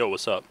fighting, just like, yo,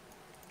 what's up?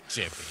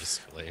 Yeah,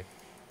 basically.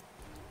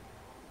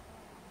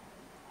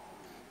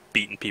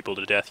 Beating people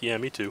to death. Yeah,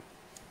 me too.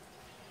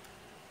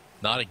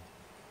 Not a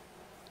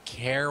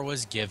care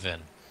was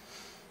given.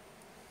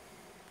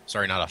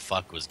 Sorry, not a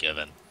fuck was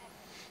given.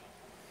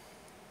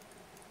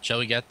 Shall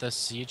we get the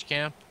siege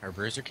camp, or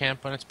bruiser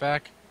camp when it's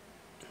back?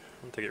 I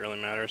don't think it really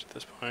matters at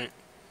this point.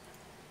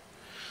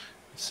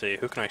 Let's see,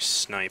 who can I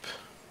snipe?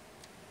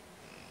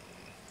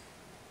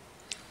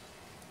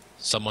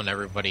 Someone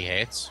everybody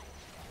hates?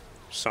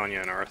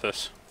 Sonya and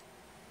Arthas.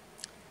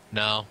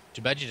 No.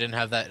 Too bad you didn't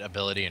have that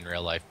ability in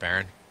real life,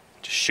 Baron.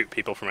 Just shoot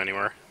people from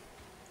anywhere.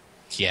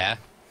 Yeah.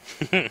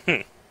 I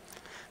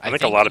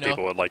think a lot of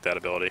people would like that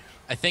ability.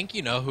 I think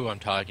you know who I'm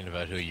talking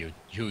about, who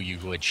you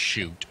would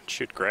shoot.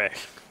 Shoot Gray.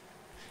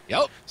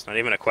 Yep. It's not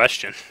even a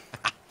question.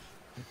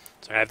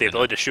 So I have the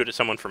ability to shoot at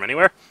someone from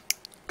anywhere?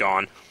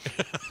 Gone.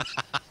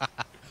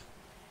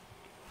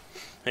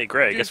 Hey,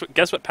 Gray,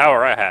 guess what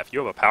power I have?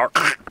 You have a power.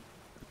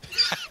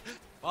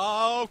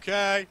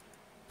 Okay.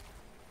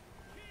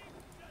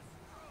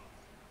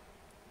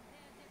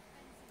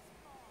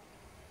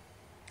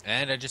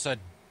 And I just saw a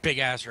big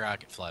ass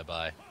rocket fly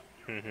by.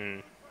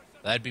 Mm-hmm.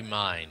 That'd be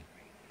mine.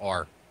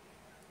 Or.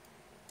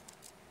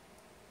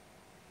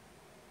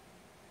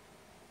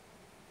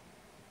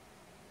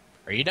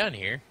 Are you done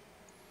here?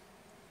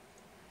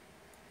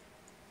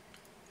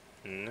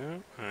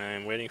 No,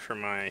 I'm waiting for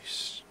my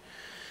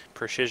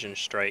precision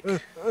strike.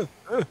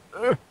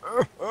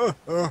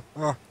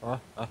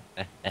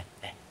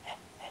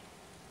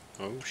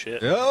 Oh,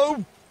 shit.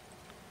 Oh!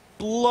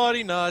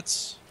 Bloody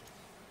nuts.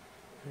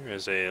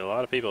 There's a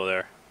lot of people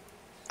there.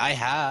 I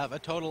have a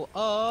total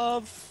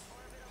of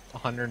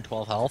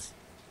 112 health.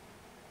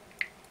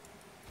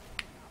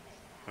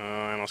 Oh,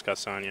 I almost got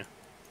Sonya.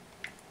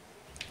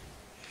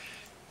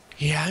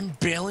 Yeah, I'm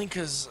bailing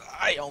because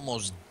I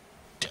almost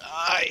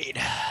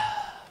died.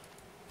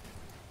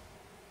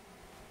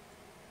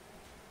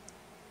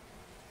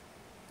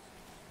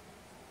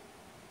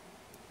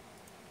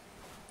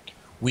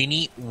 We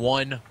need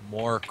one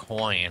more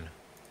coin.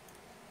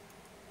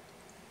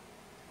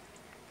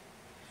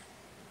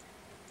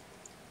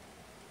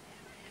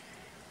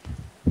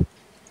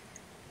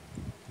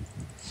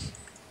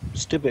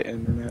 Stupid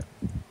internet.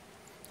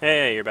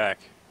 Hey, you're back.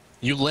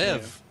 You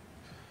live.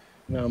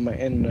 No, my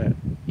internet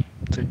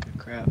took a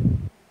crap.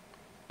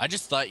 I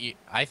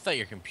thought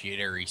your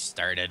computer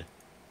restarted.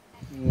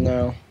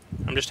 No.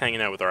 I'm just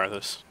hanging out with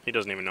Arthas. He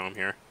doesn't even know I'm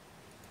here.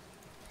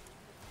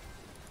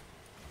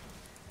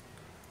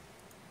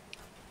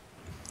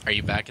 Are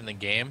you back in the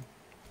game?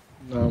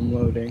 No, I'm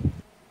loading.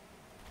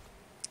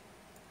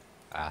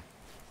 Ah.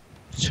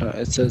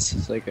 It says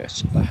it's like a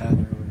hat or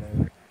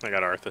whatever. I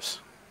got Arthas.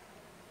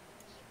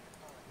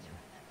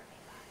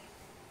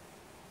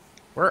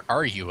 Where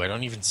are you? I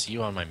don't even see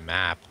you on my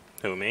map.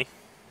 Who, me?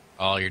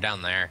 Oh, you're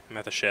down there. I'm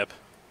at the ship.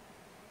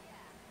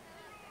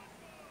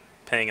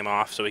 Paying him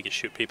off so he can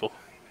shoot people.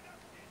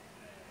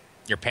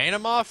 You're paying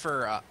him off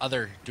or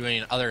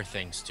doing other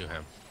things to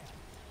him?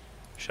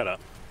 Shut up.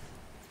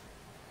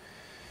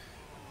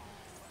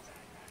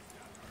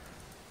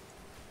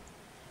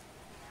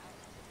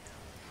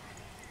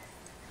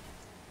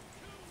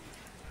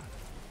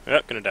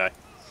 Yep, gonna die.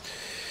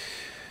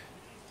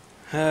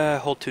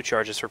 Hold 2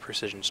 charges for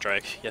precision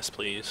strike. Yes,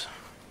 please.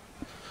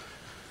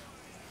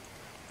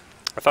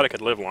 I thought I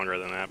could live longer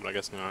than that, but I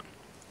guess not.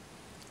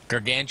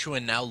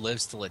 Gargantuan now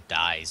lives till it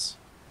dies.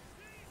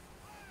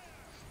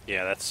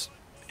 Yeah, that's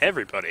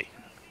everybody.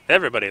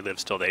 Everybody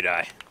lives till they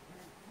die.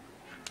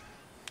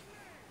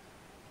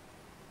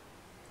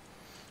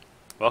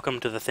 Welcome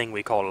to the thing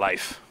we call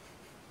life.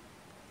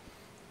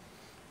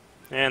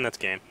 And that's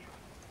game.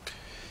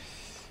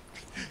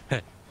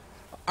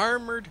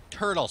 Armored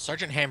Turtle.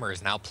 Sergeant Hammer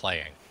is now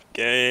playing.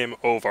 Game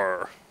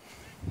over.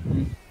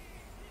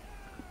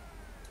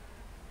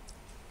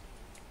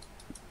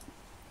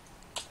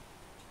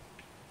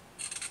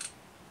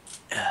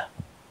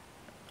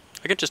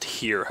 I can just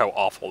hear how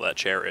awful that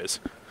chair is.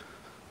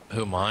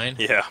 Who, mine?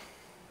 Yeah.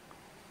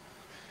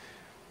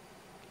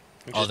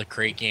 Oh, the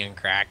creaking and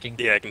cracking?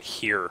 Yeah, I can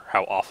hear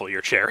how awful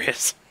your chair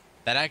is.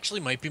 That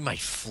actually might be my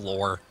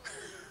floor.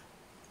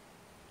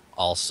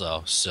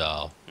 Also,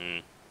 so.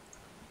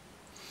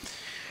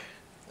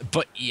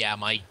 But yeah,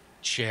 my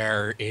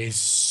chair is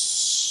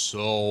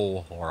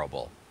so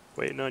horrible.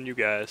 Waiting on you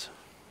guys.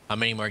 How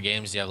many more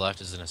games do you have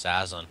left as an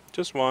assassin?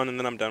 Just one, and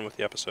then I'm done with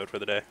the episode for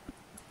the day.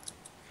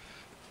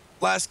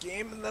 Last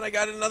game, and then I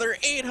got another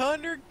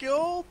 800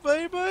 gold,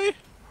 baby.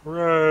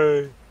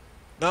 Hooray!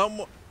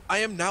 Now I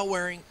am now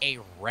wearing a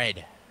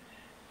red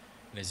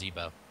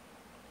Nazebo.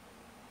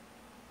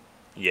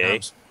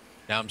 Yay.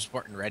 Now I'm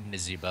sporting red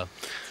Nazebo.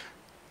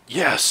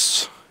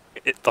 Yes!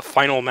 The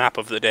final map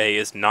of the day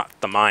is not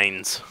the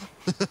mines.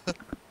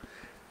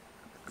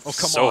 Oh, come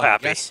so on.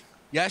 happy. Yes,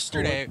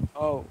 yesterday.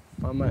 Oh,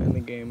 I'm not in the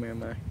game,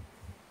 am I?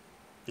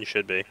 You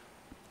should be.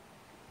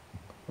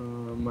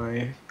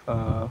 My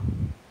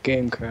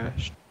game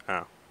crashed.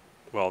 Oh.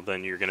 Well,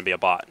 then you're going to be a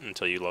bot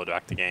until you load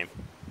back the game.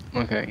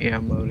 Okay, yeah,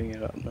 I'm loading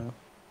it up now.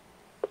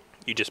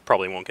 You just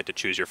probably won't get to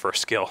choose your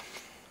first skill.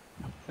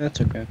 That's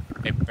okay.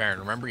 Hey, Baron,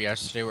 remember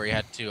yesterday where you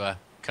had to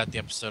cut the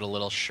episode a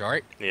little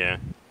short? Yeah.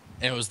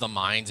 And it was the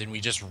mines, and we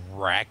just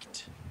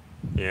wrecked.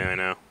 Yeah, I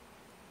know.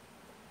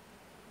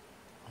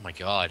 Oh my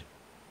god.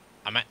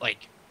 I'm at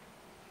like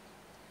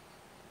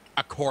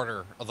a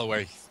quarter of the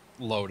way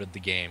loaded the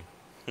game.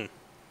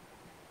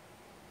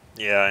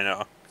 Yeah, I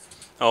know.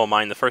 Oh,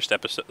 mine, the first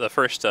episode, the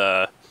first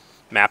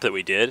map that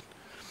we did,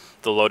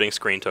 the loading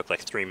screen took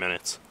like 3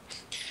 minutes.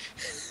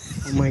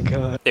 Oh my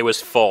god. It was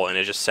full, and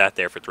it just sat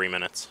there for 3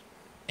 minutes.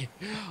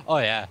 Oh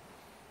yeah.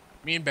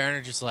 Me and Baron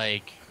are just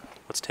like,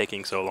 What's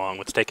taking so long?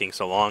 What's taking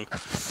so long?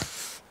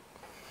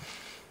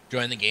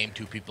 join the game,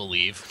 2 people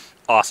leave.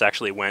 Oss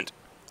actually went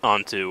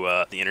onto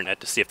the internet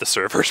to see if the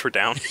servers were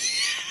down.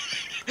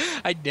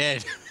 I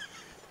did.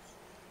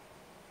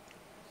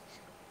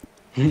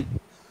 And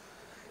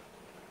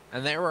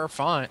they were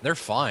fine. They're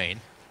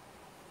fine.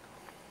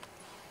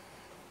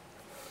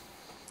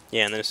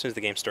 Yeah, and then as soon as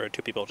the game started,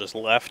 2 people just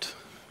left.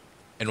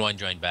 And 1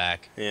 joined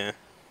back. Yeah.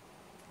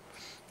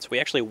 So we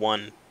actually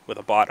won with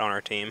a bot on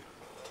our team.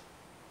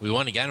 We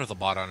won again with a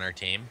bot on our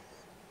team.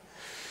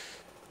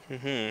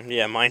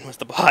 Yeah, mine was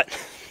the bot.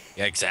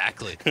 Yeah,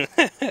 exactly.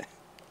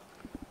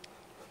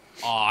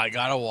 Oh, I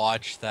gotta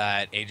watch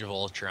that Age of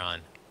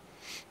Ultron.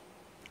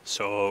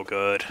 So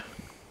good.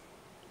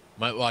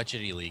 Might watch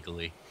it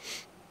illegally.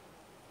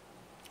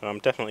 I'm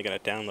definitely going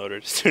to download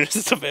it as soon as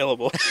it's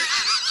available.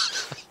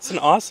 It's an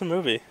awesome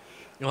movie.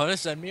 You want to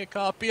send me a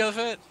copy of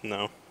it?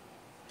 No.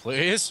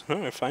 Please?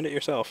 Oh, find it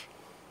yourself.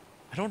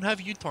 I don't have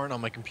uTorrent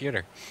on my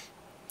computer.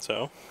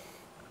 So,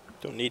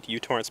 don't need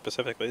uTorrent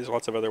specifically. There's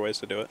lots of other ways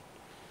to do it.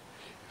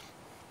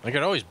 I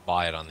could always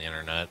buy it on the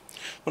internet.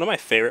 One of my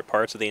favorite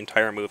parts of the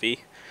entire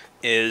movie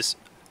is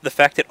the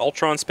fact that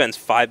Ultron spends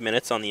 5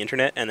 minutes on the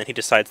internet and then he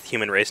decides the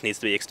human race needs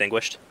to be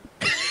extinguished.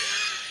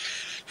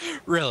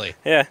 Really?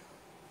 Yeah.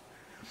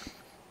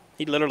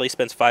 He literally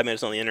spends 5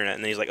 minutes on the internet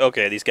and then he's like,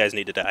 okay, these guys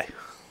need to die.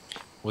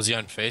 Was he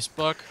on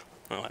Facebook?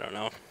 Oh, I don't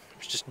know.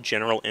 It's just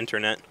general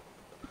internet.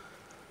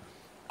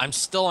 I'm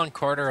still on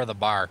Quarter of the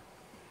Bar.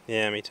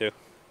 Yeah, me too.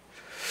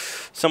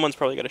 Someone's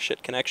probably got a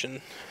shit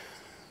connection.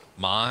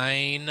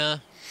 Mine.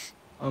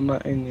 I'm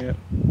not in yet.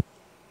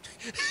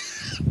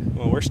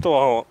 Well, we're still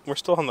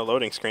on the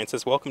loading screen. It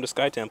says, welcome to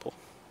Sky Temple.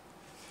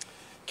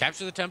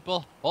 Capture the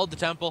temple, hold the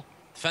temple,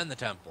 defend the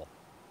temple.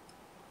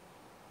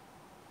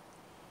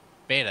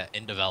 Beta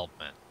in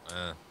development.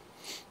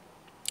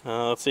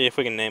 Let's see if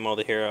we can name all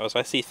the heroes.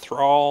 I see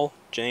Thrall,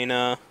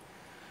 Jaina,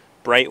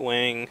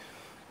 Brightwing,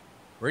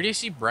 Where do you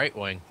see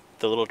Brightwing?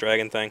 the little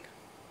dragon thing.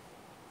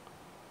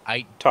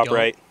 I Top don't-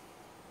 right.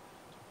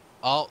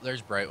 Oh,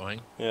 there's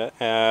Brightwing. Yeah,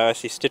 I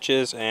see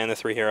Stitches and the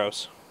 3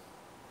 heroes.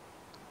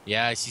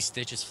 Yeah, I see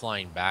Stitches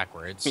flying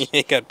backwards.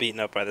 He got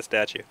beaten up by the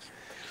statue.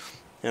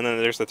 And then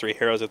there's the 3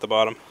 heroes at the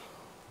bottom.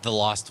 The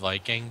Lost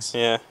Vikings.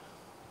 Yeah.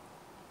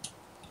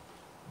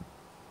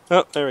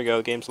 Oh, there we go.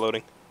 The game's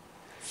loading.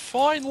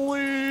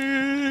 Finally!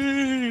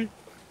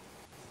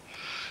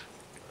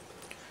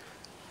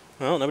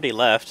 Well, nobody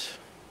left.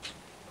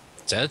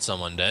 Said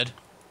someone did.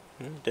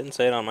 Didn't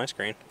say it on my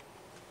screen.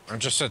 I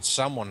just said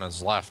someone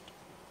has left.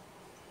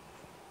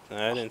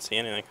 I didn't see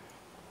anything.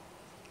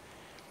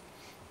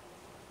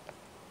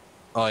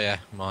 Oh yeah,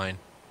 mine.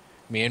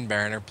 Me and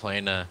Baron are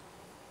playing the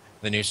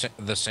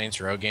Saints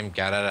Row game,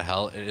 Get Out of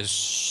Hell. It is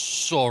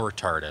so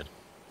retarded.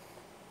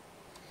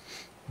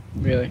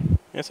 Really?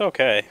 It's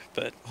okay,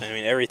 but I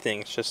mean,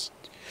 everything's just.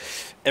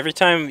 Every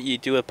time you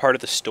do a part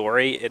of the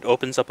story, it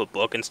opens up a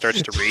book and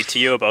starts to read to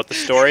you about the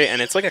story,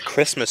 and it's like a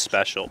Christmas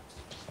special.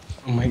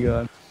 Oh my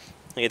god.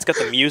 Like, it's got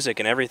the music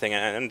and everything,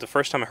 and the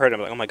first time I heard it,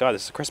 I'm like, oh my god,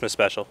 this is a Christmas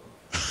special.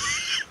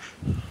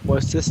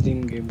 What's this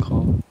Steam game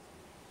called?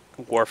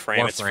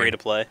 Warframe, it's free to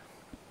play.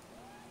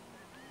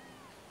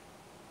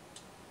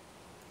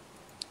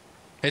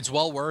 It's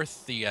well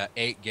worth the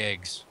 8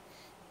 gigs.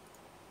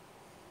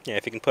 Yeah,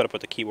 if you can put up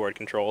with the keyboard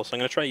controls. I'm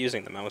going to try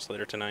using the mouse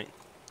later tonight.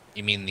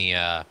 You mean the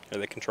Or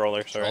the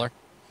controller, sorry. controller?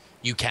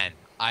 You can.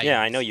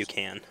 Yeah, I know you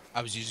can.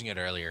 I was using it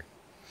earlier.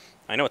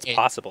 I know it's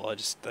possible,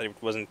 I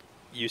wasn't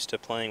used to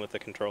playing with the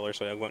controller,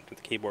 so I went to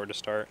the keyboard to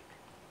start.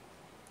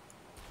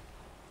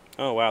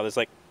 Oh wow, there's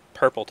like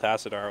purple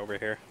Tassadar over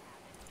here.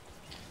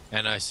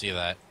 And I see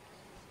that.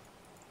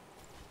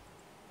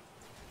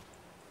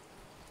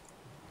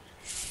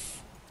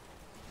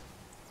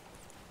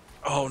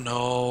 Oh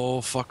no,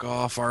 fuck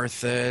off,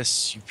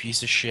 Arthas, you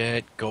piece of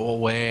shit, go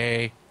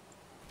away.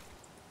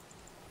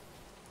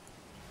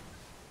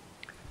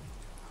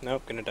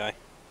 Nope, gonna die.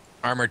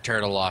 Armored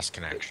Turtle lost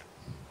connection.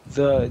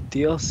 The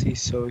DLC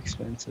is so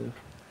expensive.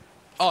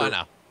 Oh, I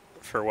know.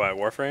 For what,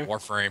 Warframe?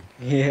 Warframe.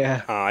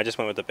 Yeah. Oh, I just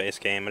went with the base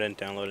game. I didn't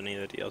download any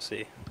of the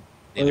DLC.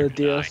 Well, Neither the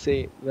did I.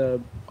 DLC, the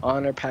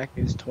Honor pack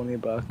is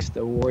 $20.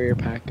 The Warrior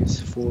pack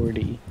is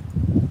 $40.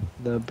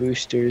 The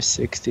Booster is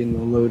 $60, and the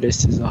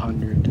Lotus is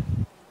 $100.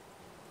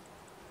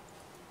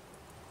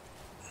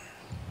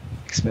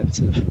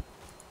 Expensive.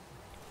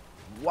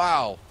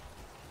 Wow.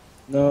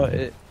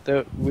 No,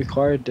 the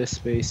required disk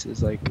space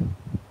is like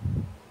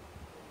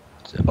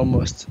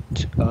almost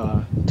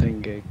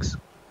 10 gigs.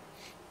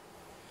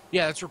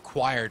 Yeah, that's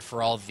required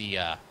for all the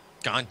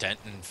content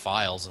and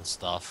files and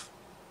stuff.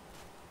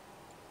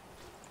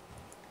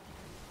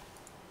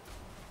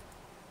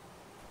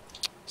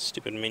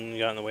 Stupid minion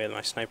got in the way of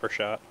my sniper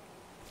shot.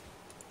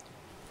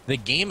 The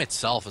game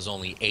itself is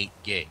only 8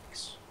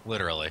 gigs,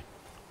 literally.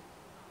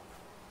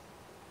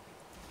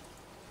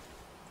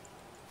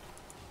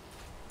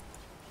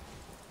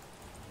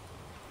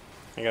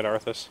 I got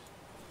Arthas.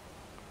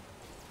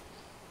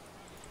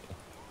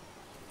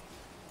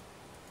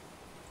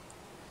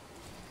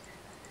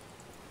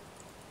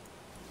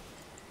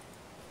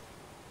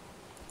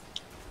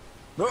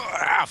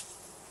 Ah,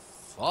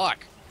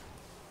 fuck.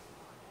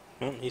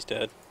 Oh, he's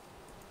dead.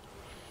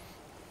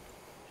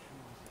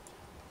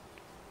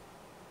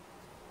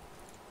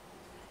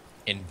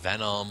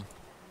 Envenom.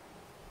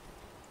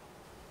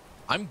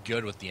 I'm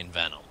good with the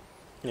Envenom.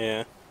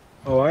 Yeah.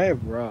 Oh, I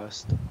have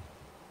Rust.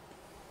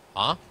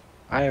 Huh?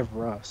 I have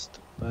Rust,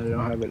 but I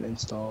don't have it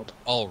installed.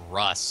 Oh,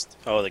 Rust.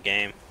 Oh, the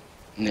game.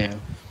 Yeah.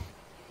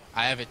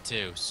 I have it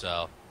too,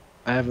 so...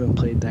 I haven't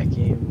played that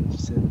game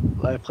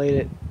since I played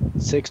it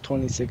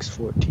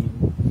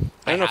 6/26/14.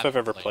 I don't know if I've haven't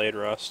ever played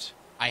Rust.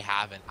 I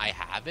haven't. I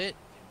have it,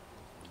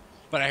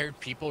 but I heard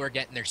people were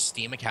getting their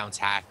Steam accounts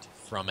hacked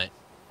from it.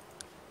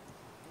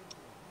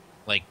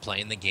 Like,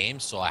 playing the game,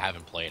 so I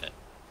haven't played it.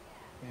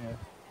 Yeah.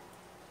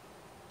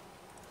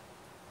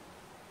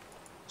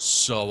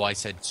 So I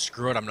said,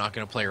 screw it, I'm not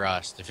going to play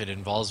Rust. If it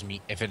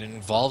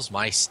involves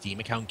my Steam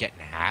account getting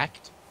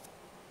hacked,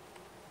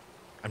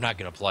 I'm not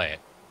going to play it.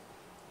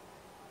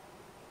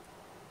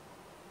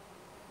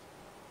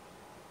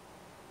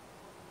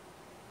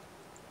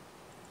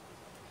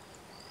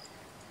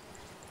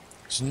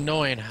 There's no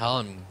way in hell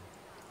I'm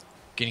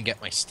going to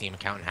get my Steam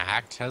account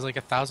hacked. It has like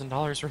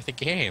 $1,000 worth of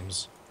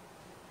games.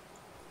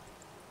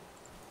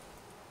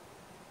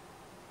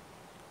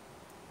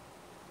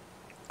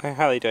 I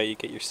highly doubt you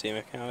get your Steam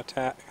account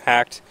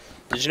hacked.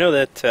 Did you know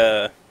that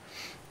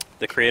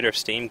the creator of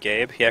Steam,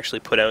 Gabe, he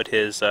actually put out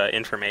his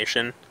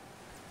information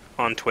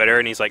on Twitter,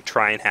 and he's like,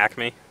 try and hack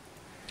me?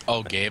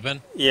 Oh, Gaben?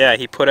 Yeah,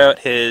 he put out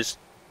his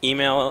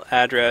email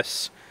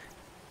address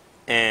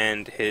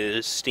and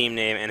his Steam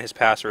name and his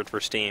password for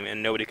Steam,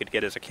 and nobody could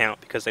get his account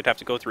because they'd have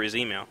to go through his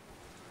email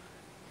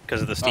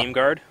because of the Steam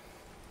guard.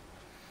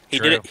 He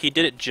True. did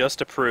it just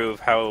to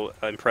prove how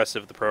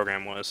impressive the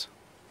program was.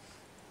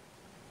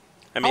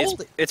 I mean,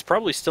 it's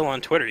probably still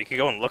on Twitter. You could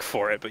go and look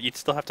for it, but you'd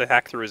still have to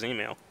hack through his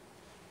email.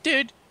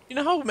 Dude, you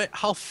know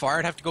how far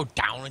I'd have to go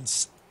down in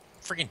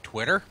freaking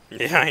Twitter?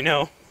 Yeah, I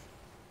know.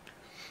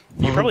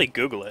 You could probably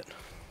Google it.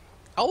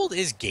 How old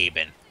is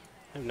Gaben?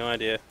 I have no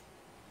idea.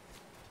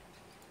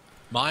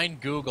 Mine,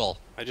 Google.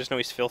 I just know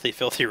he's filthy,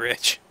 filthy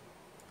rich.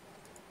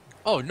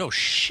 Oh, no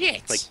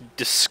shit. Like,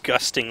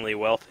 disgustingly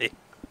wealthy.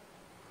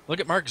 Look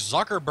at Mark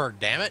Zuckerberg,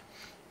 damn it.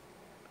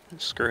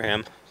 Screw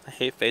him. I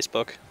hate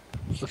Facebook.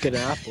 Look at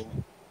Apple.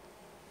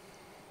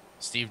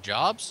 Steve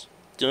Jobs?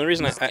 The only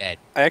reason He's I dead.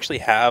 actually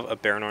have a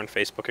Baranorn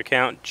Facebook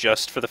account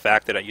just for the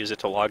fact that I use it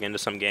to log into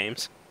some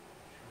games.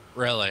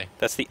 Really?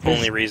 That's the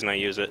only reason I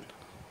use it.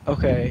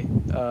 Okay,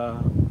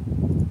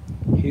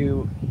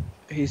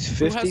 he's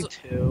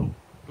 52.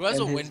 Who has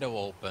a And his- window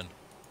open?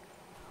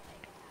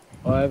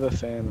 Oh, I have a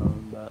fan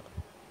on, but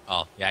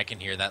Oh, yeah, I can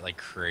hear that like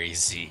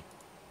crazy.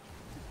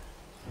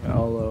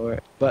 I'll lower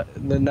it. But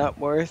the net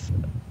worth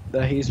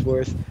that he's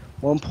worth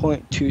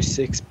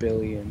 1.26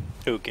 billion.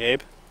 Who,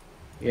 Gabe?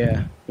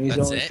 Yeah, and he's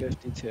That's only it?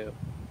 52.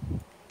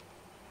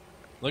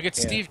 Look at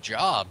Yeah. Steve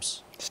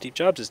Jobs. Steve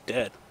Jobs is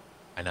dead.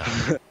 I know.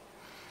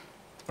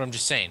 But I'm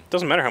just saying.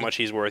 Doesn't matter how much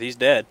he's worth, he's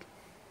dead.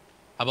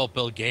 How about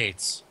Bill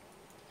Gates?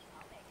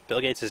 Bill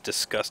Gates is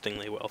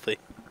disgustingly wealthy.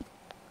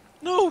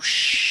 No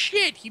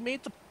shit. He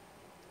made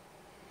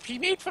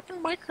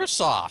fucking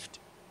Microsoft.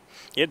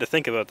 You had to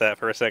think about that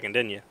for a second,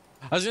 didn't you?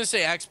 I was gonna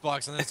say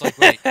Xbox, and then it's like,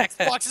 wait,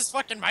 Xbox is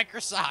fucking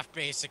Microsoft,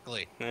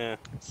 basically. Yeah.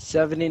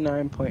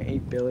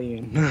 79.8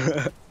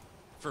 billion.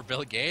 For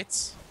Bill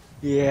Gates?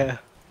 Yeah.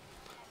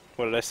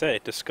 What did I say?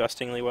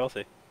 Disgustingly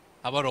wealthy.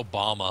 How about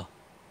Obama?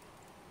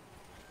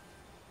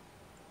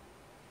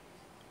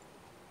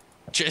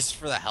 Just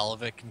for the hell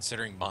of it,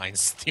 considering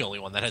mine's the only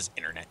one that has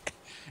internet.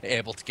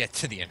 Able to get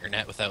to the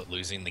internet without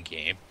losing the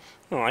game.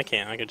 Well, I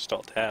can't. I could just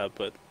alt-tab,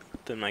 but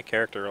then my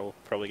character will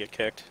probably get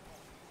kicked.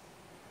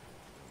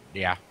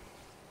 Yeah.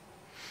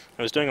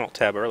 I was doing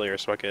alt-tab earlier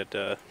so I could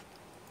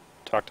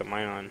talk to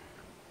mine on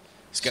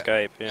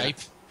Skype. Yeah.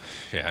 Skype?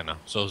 Yeah, I know.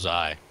 So was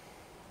I.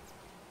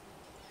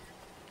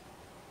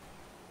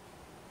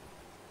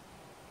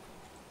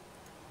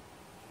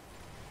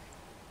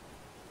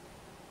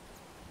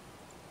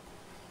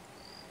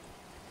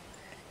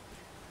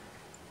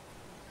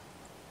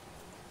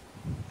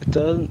 It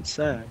doesn't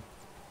say.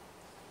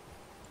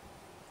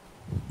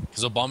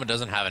 Because Obama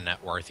doesn't have a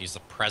net worth. He's the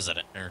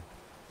president. Or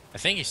I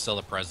think he's still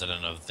the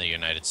president of the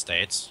United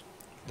States.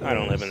 I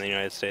don't live in the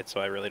United States, so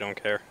I really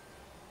don't care.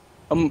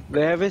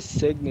 They have his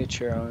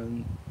signature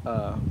on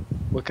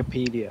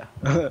Wikipedia.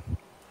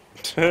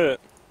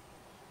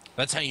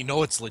 That's how you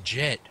know it's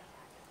legit.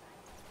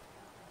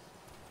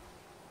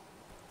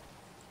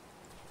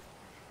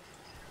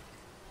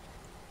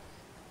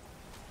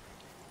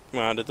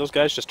 Wow, did those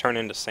guys just turn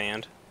into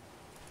sand?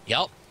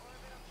 Yep.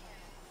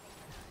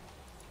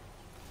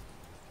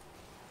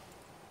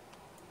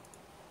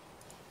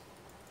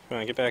 Come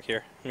on, get back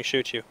here. Let me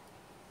shoot you.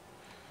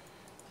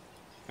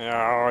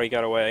 Oh, he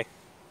got away.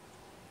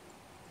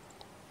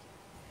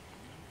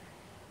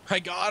 I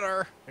got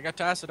her. I got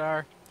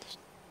Tassadar.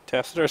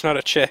 Tassitar's not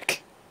a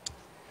chick.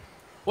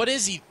 What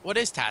is he? What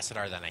is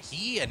Tassadar then? A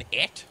he? An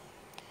it?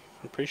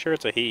 I'm pretty sure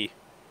it's a he.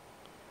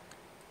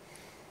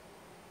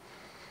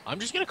 I'm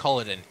just gonna call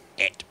it an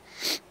it.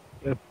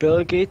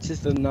 Bill Gates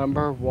is the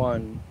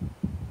 #1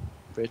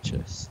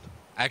 richest.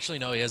 Actually,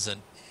 no, he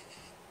isn't.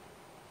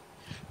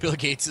 Bill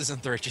Gates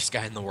isn't the richest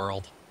guy in the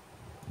world.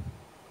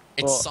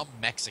 It's Well- some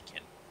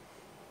Mexican.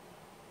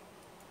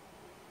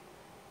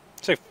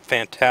 It's a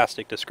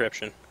fantastic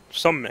description.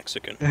 Some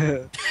Mexican.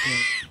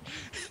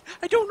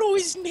 I don't know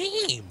his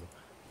name.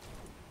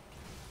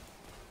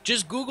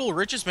 Just Google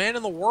richest man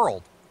in the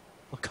world.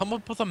 We'll come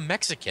up with a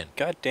Mexican.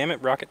 God damn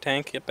it, Rocket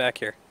Tank, get back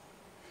here.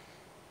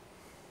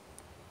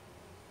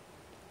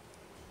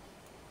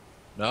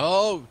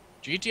 No,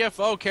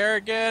 GTFO,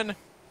 Kerrigan,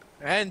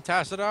 and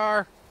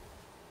Tassadar.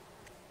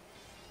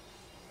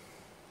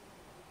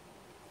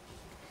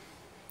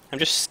 I'm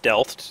just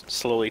stealthed,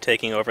 slowly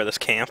taking over this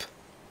camp.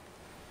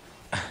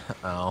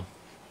 Oh.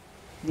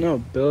 No,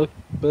 Bill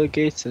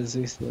Gates says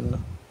he's the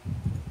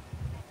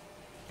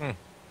Hmm.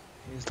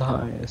 he's the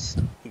highest.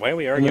 Why are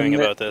we arguing then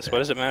about this? What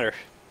does it matter?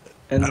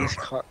 And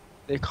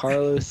the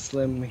Carlos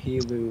Slim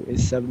Helu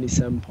is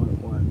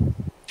 77.1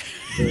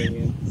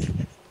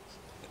 billion.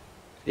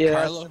 Yeah,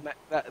 Carlo?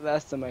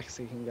 that's the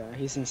Mexican guy.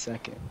 He's in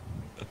second.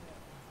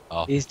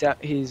 Oh.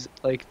 He's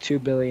like 2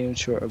 billion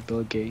short of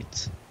Bill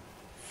Gates.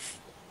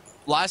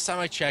 Last time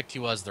I checked, he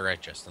was the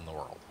richest in the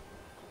world.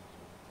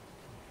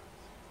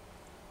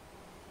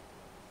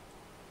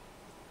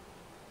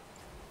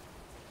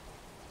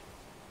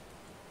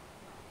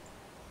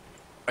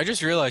 I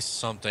just realized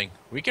something.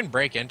 We can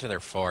break into their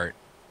fort.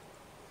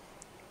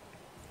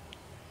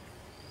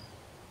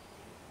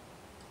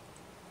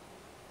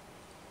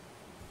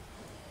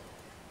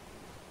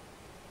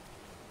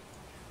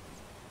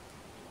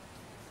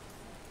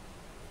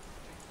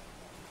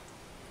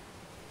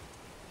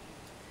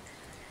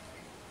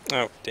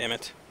 Oh, damn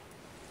it.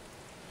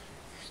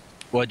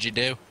 What'd you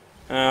do?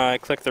 I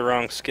clicked the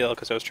wrong skill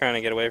because I was trying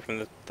to get away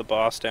from the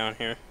boss down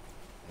here.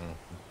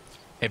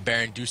 Hey,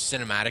 Baron, do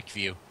cinematic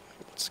view.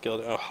 What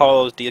skill? Oh,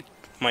 hollows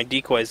my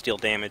decoys deal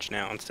damage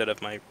now instead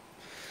of my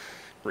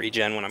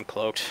regen when I'm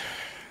cloaked.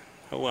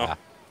 Oh well. Yeah.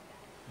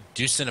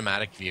 Do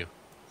cinematic view.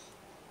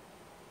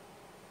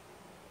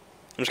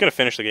 just gonna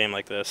finish the game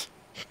like this.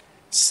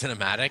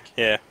 Cinematic?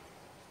 Yeah.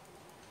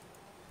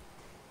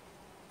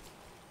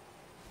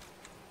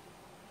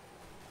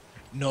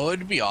 No,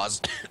 it'd be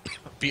awesome.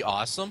 Be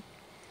awesome.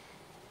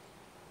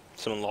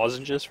 Some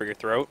lozenges for your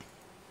throat.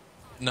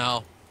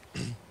 No.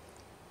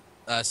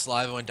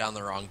 Saliva went down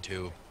the wrong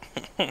tube.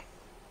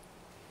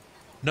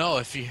 No,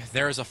 if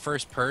there was a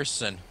first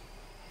person,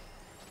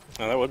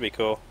 Oh, that would be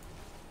cool.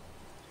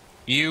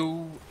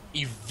 you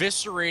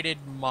eviscerated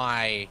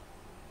my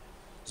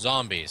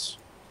zombies.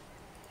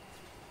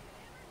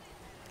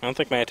 I don't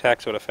think my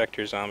attacks would affect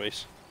your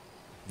zombies.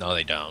 No,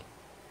 they don't.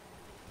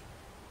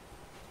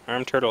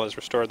 Armed Turtle has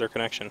restored their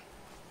connection.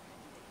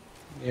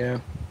 Yeah.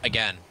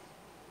 Again.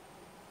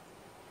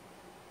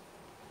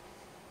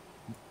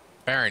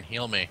 Baron,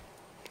 heal me.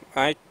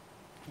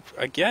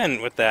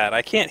 Again with that,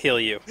 I can't heal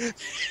you.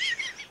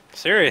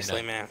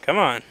 Seriously, No. man, come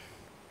on.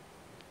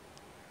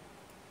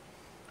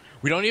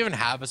 We don't even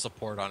have a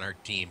support on our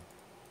team.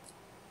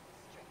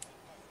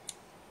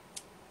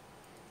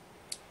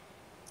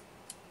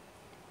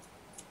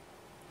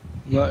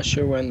 I'm not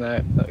sure when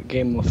that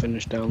game will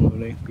finish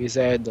downloading because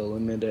I had to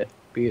limit it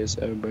because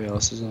everybody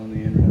else is on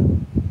the internet.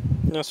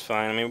 That's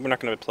fine. I mean, we're not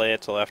going to play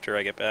it till after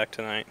I get back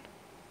tonight.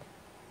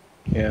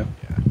 Yeah.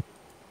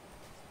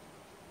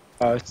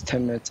 Oh, it's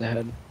 10 minutes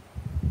ahead.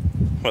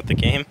 What, the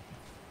game?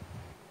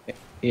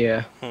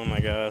 Yeah. Oh my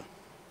god.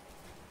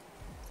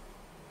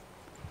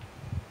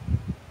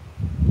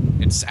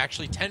 It's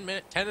actually 10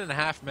 and a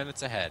half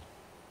minutes ahead.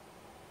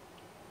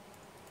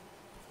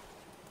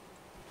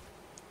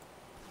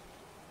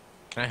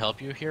 Can I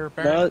help you here,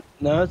 Baron?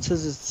 Now it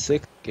says it's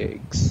 6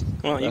 gigs.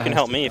 Well, you That can has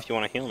help to me go. if you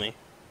want to heal me.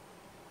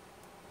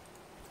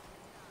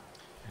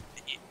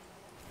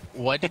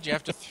 What did you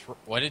have to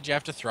what did you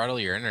have to throttle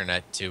your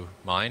internet to?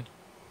 Mine?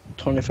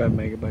 25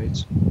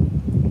 megabytes.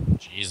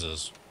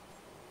 Jesus.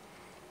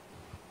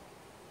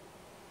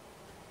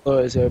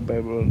 Otherwise,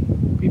 everybody will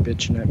be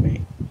bitching at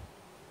me.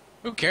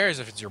 Who cares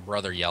if it's your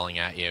brother yelling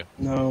at you?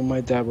 No,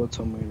 my dad will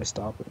tell me to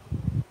stop it.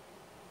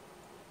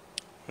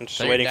 I'm just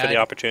Tell your waiting for the dad-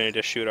 opportunity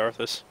to shoot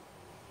Arthas.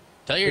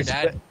 Tell your It's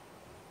dad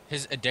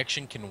his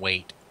addiction can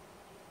wait.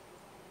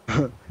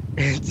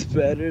 It's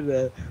better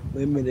to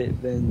limit it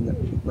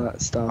than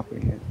not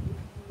stopping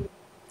it.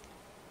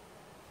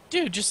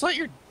 Dude, just tell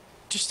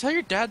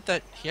your dad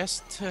that he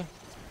has to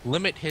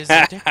limit his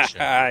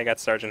addiction. I got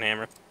Sergeant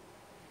Hammer.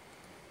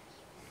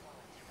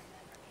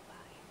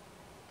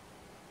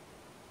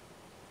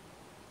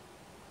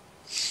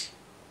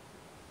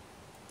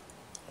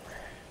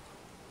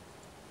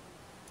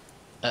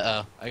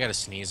 Uh-oh, I gotta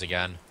sneeze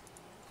again.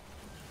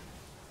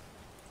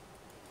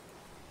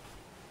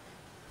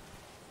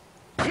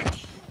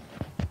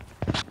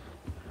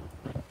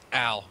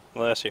 Ow.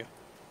 Bless you.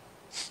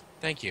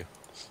 Thank you.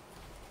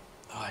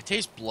 Oh, I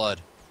taste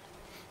blood.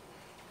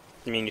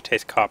 You mean you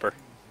taste copper?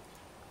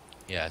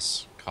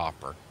 Yes,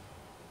 copper.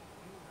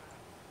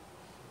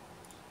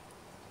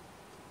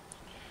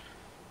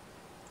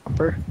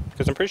 Copper?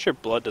 Because I'm pretty sure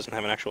blood doesn't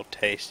have an actual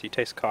taste. You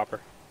taste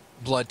copper.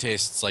 Blood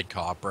tastes like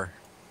copper.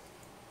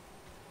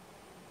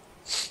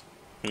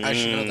 I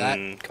should know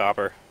that.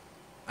 Copper.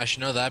 I should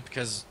know that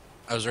because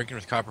I was working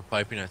with copper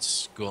piping at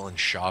school in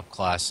shop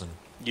class, and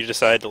You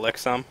decided to lick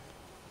some?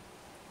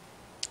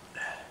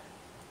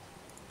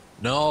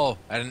 no,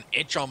 I had an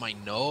itch on my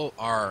nose,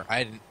 or I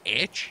had an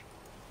itch,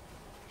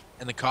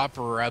 and the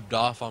copper rubbed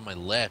off on my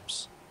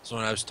lips. So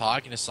when I was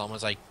talking to someone, I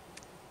was like,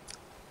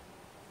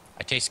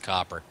 I taste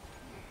copper.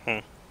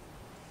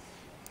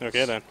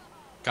 Okay then.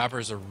 Copper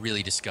is a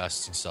really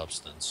disgusting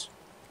substance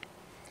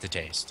to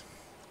taste.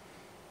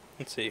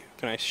 Let's see. Who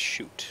can I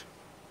shoot?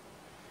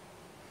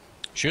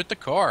 Shoot the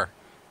core.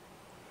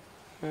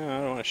 I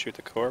don't want to shoot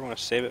the core. I want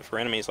to save it for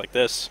enemies like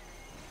this.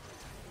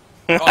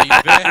 Oh, you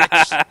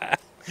bitch!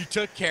 You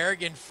took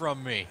Kerrigan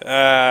from me.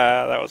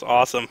 That was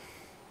awesome.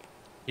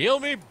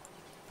 Heal me,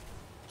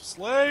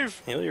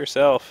 slave. Heal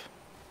yourself.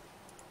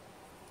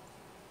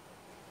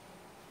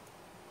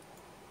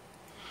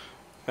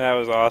 That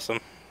was awesome.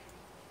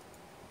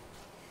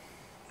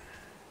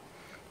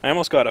 I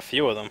almost got a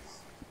few of them.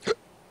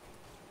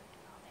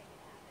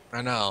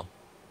 I know.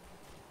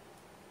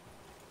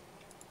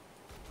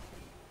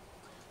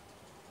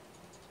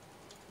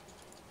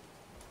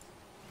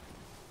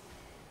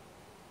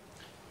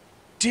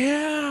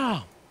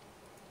 Damn!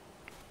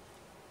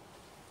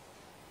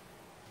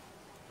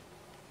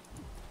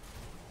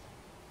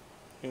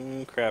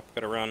 Crap,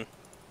 gotta run.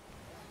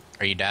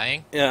 Are you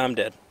dying? Yeah, I'm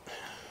dead.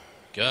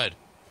 Good.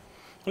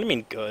 What do you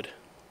mean good?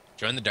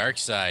 Join the dark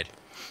side.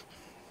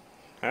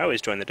 I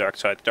always join the dark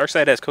side. The dark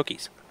side has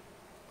cookies.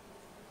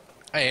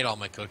 I ate all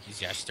my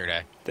cookies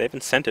yesterday. They have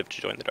incentive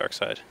to join the dark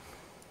side.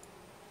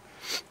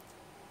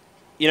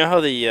 You know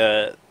how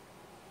the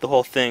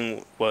whole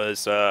thing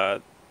was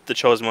the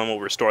chosen one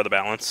will restore the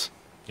balance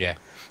Yeah.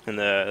 in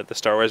the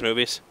Star Wars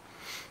movies?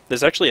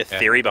 There's actually a Yeah.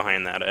 theory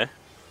behind that, eh?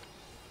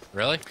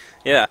 Really?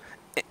 Yeah.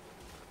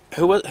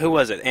 Who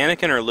was it?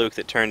 Anakin or Luke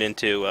that turned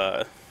into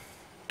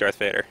Darth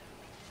Vader?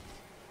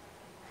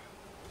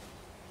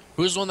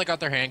 Who's the one that got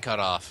their hand cut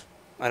off?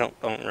 I don't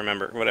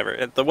remember.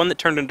 Whatever. The one that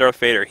turned into Darth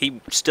Vader,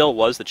 he still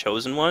was the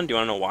chosen one. Do you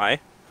want to know why?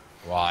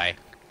 Why?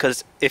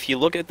 Because if you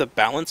look at the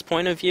balance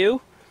point of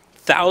view,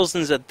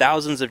 thousands and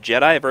thousands of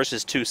Jedi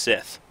versus 2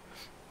 Sith.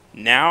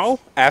 Now,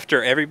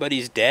 after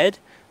everybody's dead,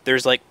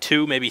 there's like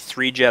 2, maybe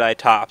 3 Jedi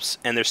tops,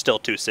 and there's still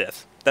 2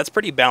 Sith. That's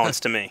pretty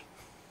balanced to me.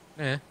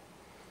 Eh.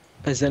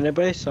 Has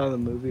anybody saw the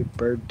movie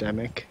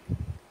Birdemic?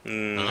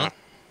 No. Huh?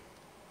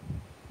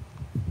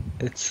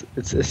 It's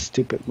a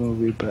stupid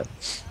movie, but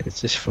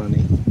it's just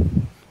funny.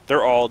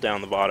 They're all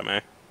down the bottom,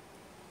 eh?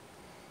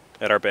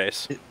 At our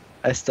base.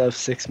 I still have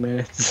 6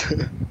 minutes.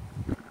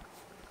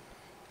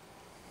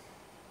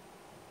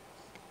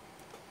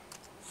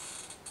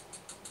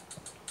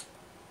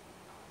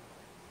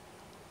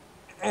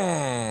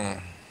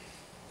 Mm.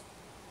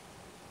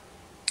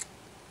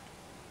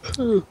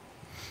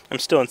 I'm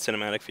still in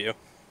cinematic view.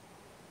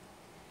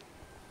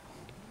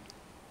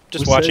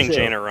 Just What watching says it?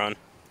 Jaina run.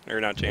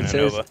 Or not Jaina, It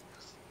says- Nova.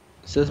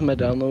 It says my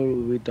download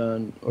will be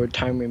done, or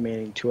time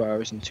remaining 2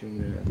 hours and 2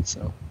 minutes,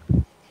 so.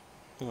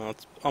 Well,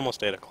 it's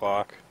almost 8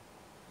 o'clock.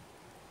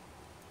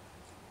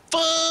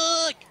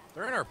 Fuck!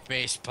 They're in our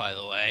base, by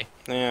the way.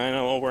 Yeah, I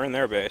know. Well, we're in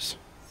their base.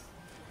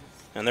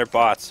 And they're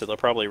bots, so they'll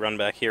probably run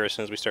back here as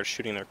soon as we start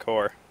shooting their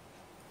core.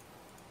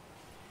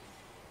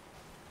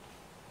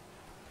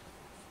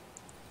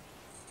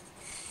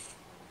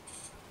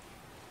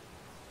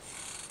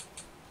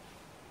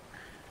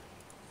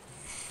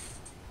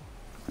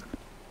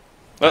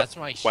 That's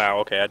my Wow,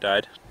 okay, I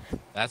died.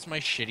 That's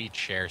my shitty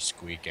chair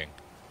squeaking.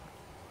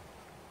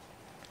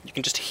 You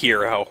can just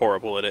hear how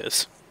horrible it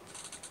is.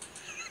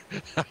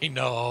 I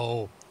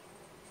know.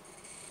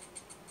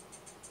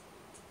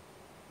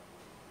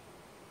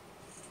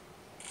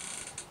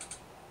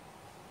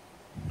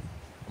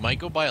 I might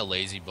go buy a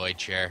lazy boy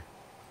chair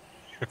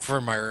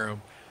for my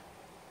room.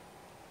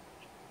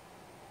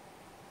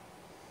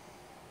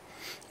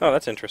 Oh,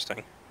 that's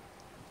interesting.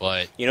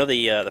 But You know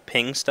the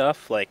ping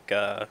stuff, like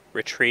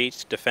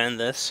retreat, defend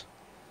this?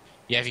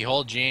 yeah, if you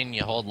hold G and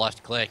you hold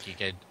left click, you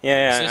could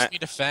Yeah, assist me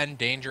defend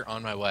danger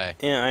on my way.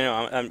 yeah, I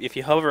know. If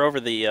you hover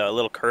over the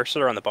little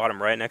cursor on the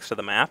bottom right next to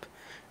the map,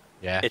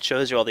 Yeah. it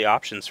shows you all the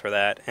options for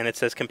that, and it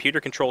says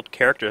computer-controlled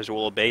characters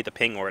will obey the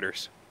ping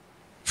orders.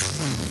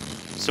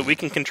 So we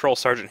can control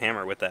Sergeant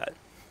Hammer with that,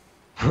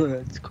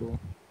 That's cool.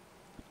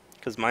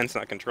 because mine's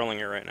not controlling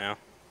it right now.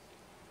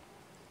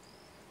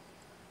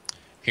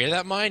 Hear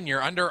that, mine?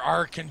 You're under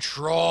our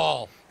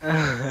control.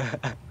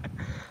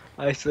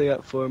 I still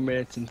got 4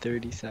 minutes and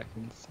 30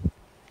 seconds.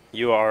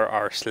 You are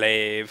our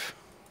slave.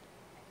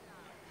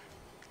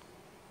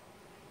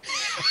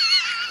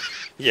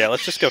 Yeah,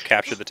 let's just go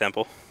capture the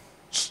temple.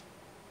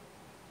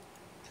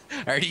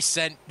 I already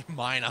sent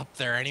mine up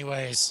there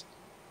anyways.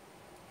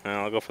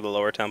 I'll go for the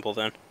lower temple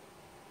then.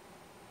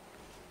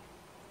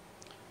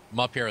 I'm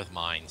up here with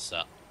mine,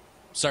 so.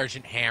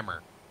 Sergeant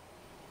Hammer.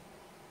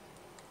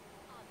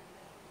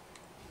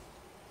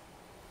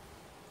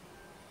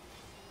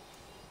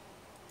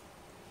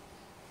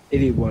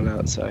 '81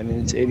 outside,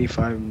 and it's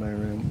 85 in my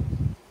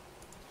room.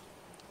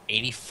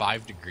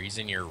 85 degrees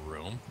in your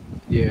room?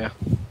 Yeah.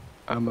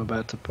 I'm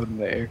about to put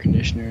the air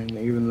conditioner in,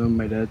 even though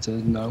my dad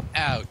says no.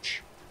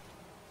 Ouch.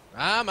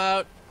 I'm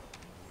out.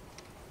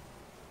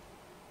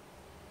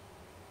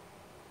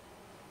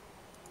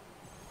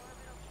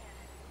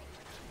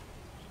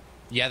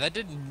 Yeah, that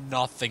did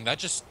nothing. That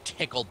just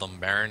tickled them,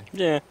 Baron.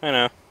 Yeah, I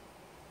know.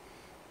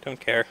 Don't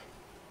care.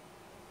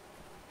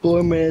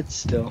 4 minutes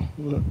still.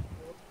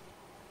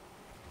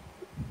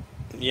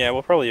 Yeah,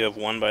 we'll probably have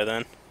won by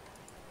then.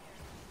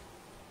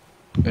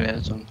 Yeah,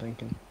 that's what I'm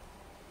thinking.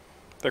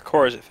 Their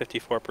core is at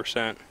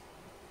 54%.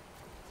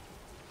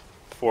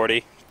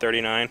 40,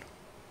 39.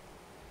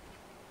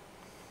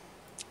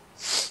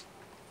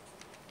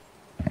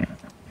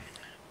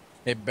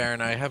 Hey, Baron,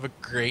 I have a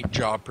great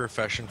job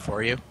profession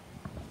for you.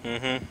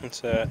 Mm-hmm,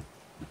 that's it.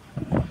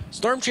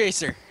 Storm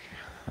Chaser.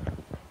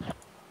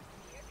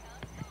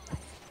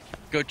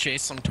 Go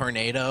chase some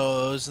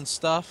tornadoes and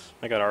stuff.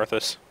 I got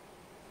Arthas.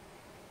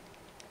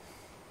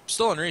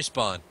 Still on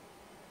respawn.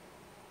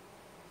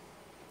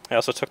 I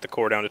also took the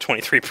core down to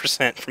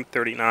 23% from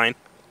 39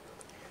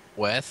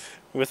 With?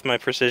 with my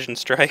precision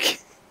strike.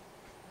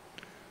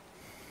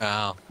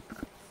 Oh.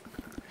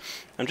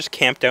 I'm just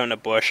camped out in a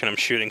bush and I'm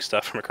shooting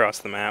stuff from across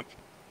the map.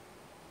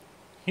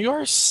 You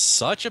are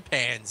such a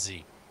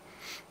pansy.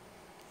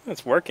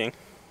 It's working.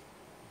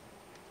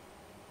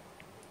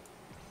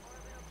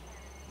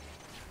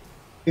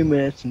 2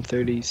 minutes and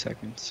 30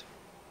 seconds.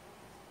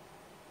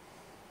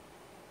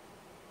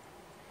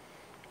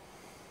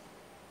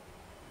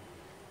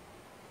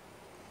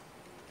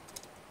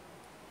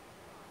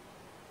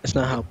 It's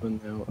not helping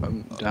though.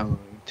 I'm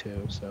downloading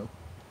too, so.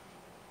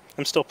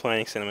 I'm still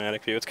playing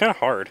cinematic view. It's kind of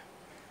hard.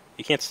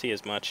 You can't see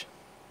as much.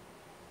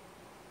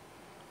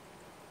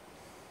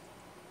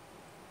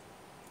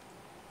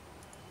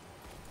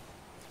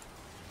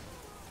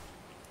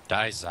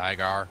 Die,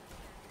 Zygar.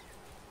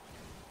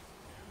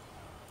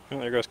 Oh,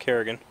 there goes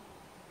Kerrigan.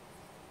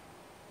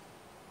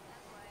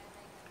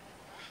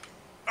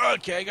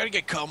 Okay, I gotta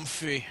get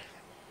comfy.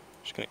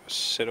 Just gonna go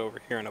sit over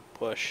here in a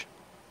bush.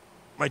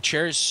 My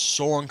chair is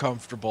so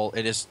uncomfortable.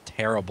 It is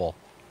terrible.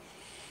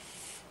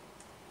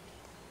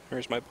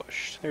 There's my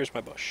bush. There's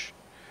my bush.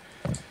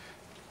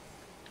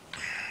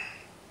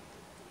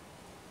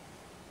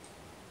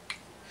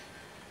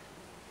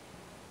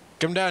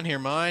 Come down here,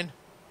 mine.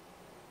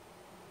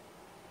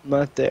 I'm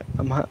not there.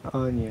 I'm not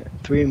on yet.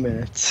 3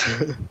 minutes.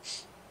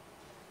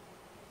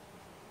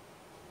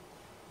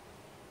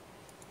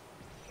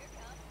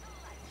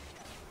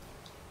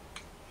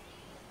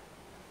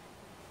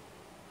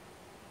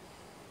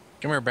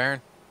 Come here,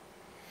 Baron.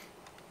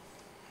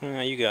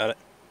 You got it.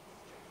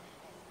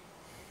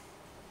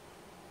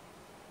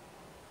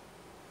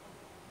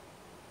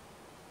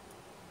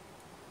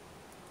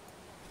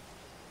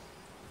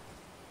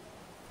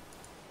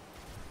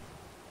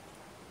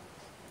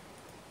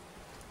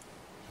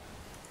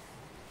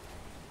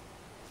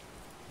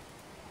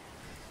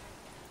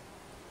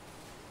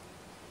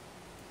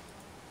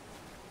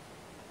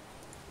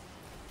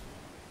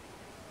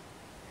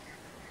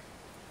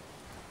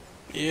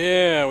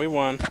 Yeah, we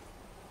won.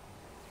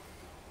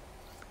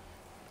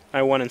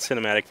 I won in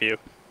cinematic view.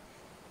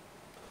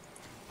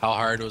 How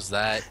hard was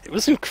that? It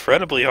was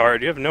incredibly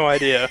hard. You have no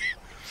idea.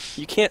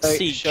 You can't Hey,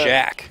 see shut-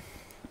 Jack.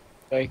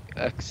 Like,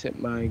 exit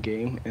my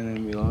game and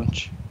then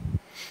relaunch.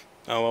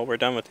 Oh, well, we're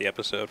done with the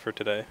episode for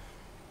today.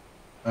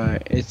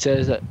 Alright, it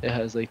says that it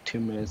has like 2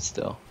 minutes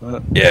still.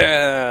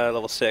 Yeah,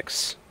 level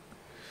 6.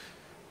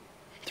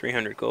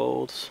 300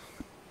 golds.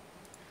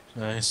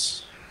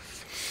 Nice.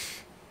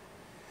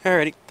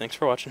 Alrighty, thanks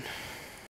for watching.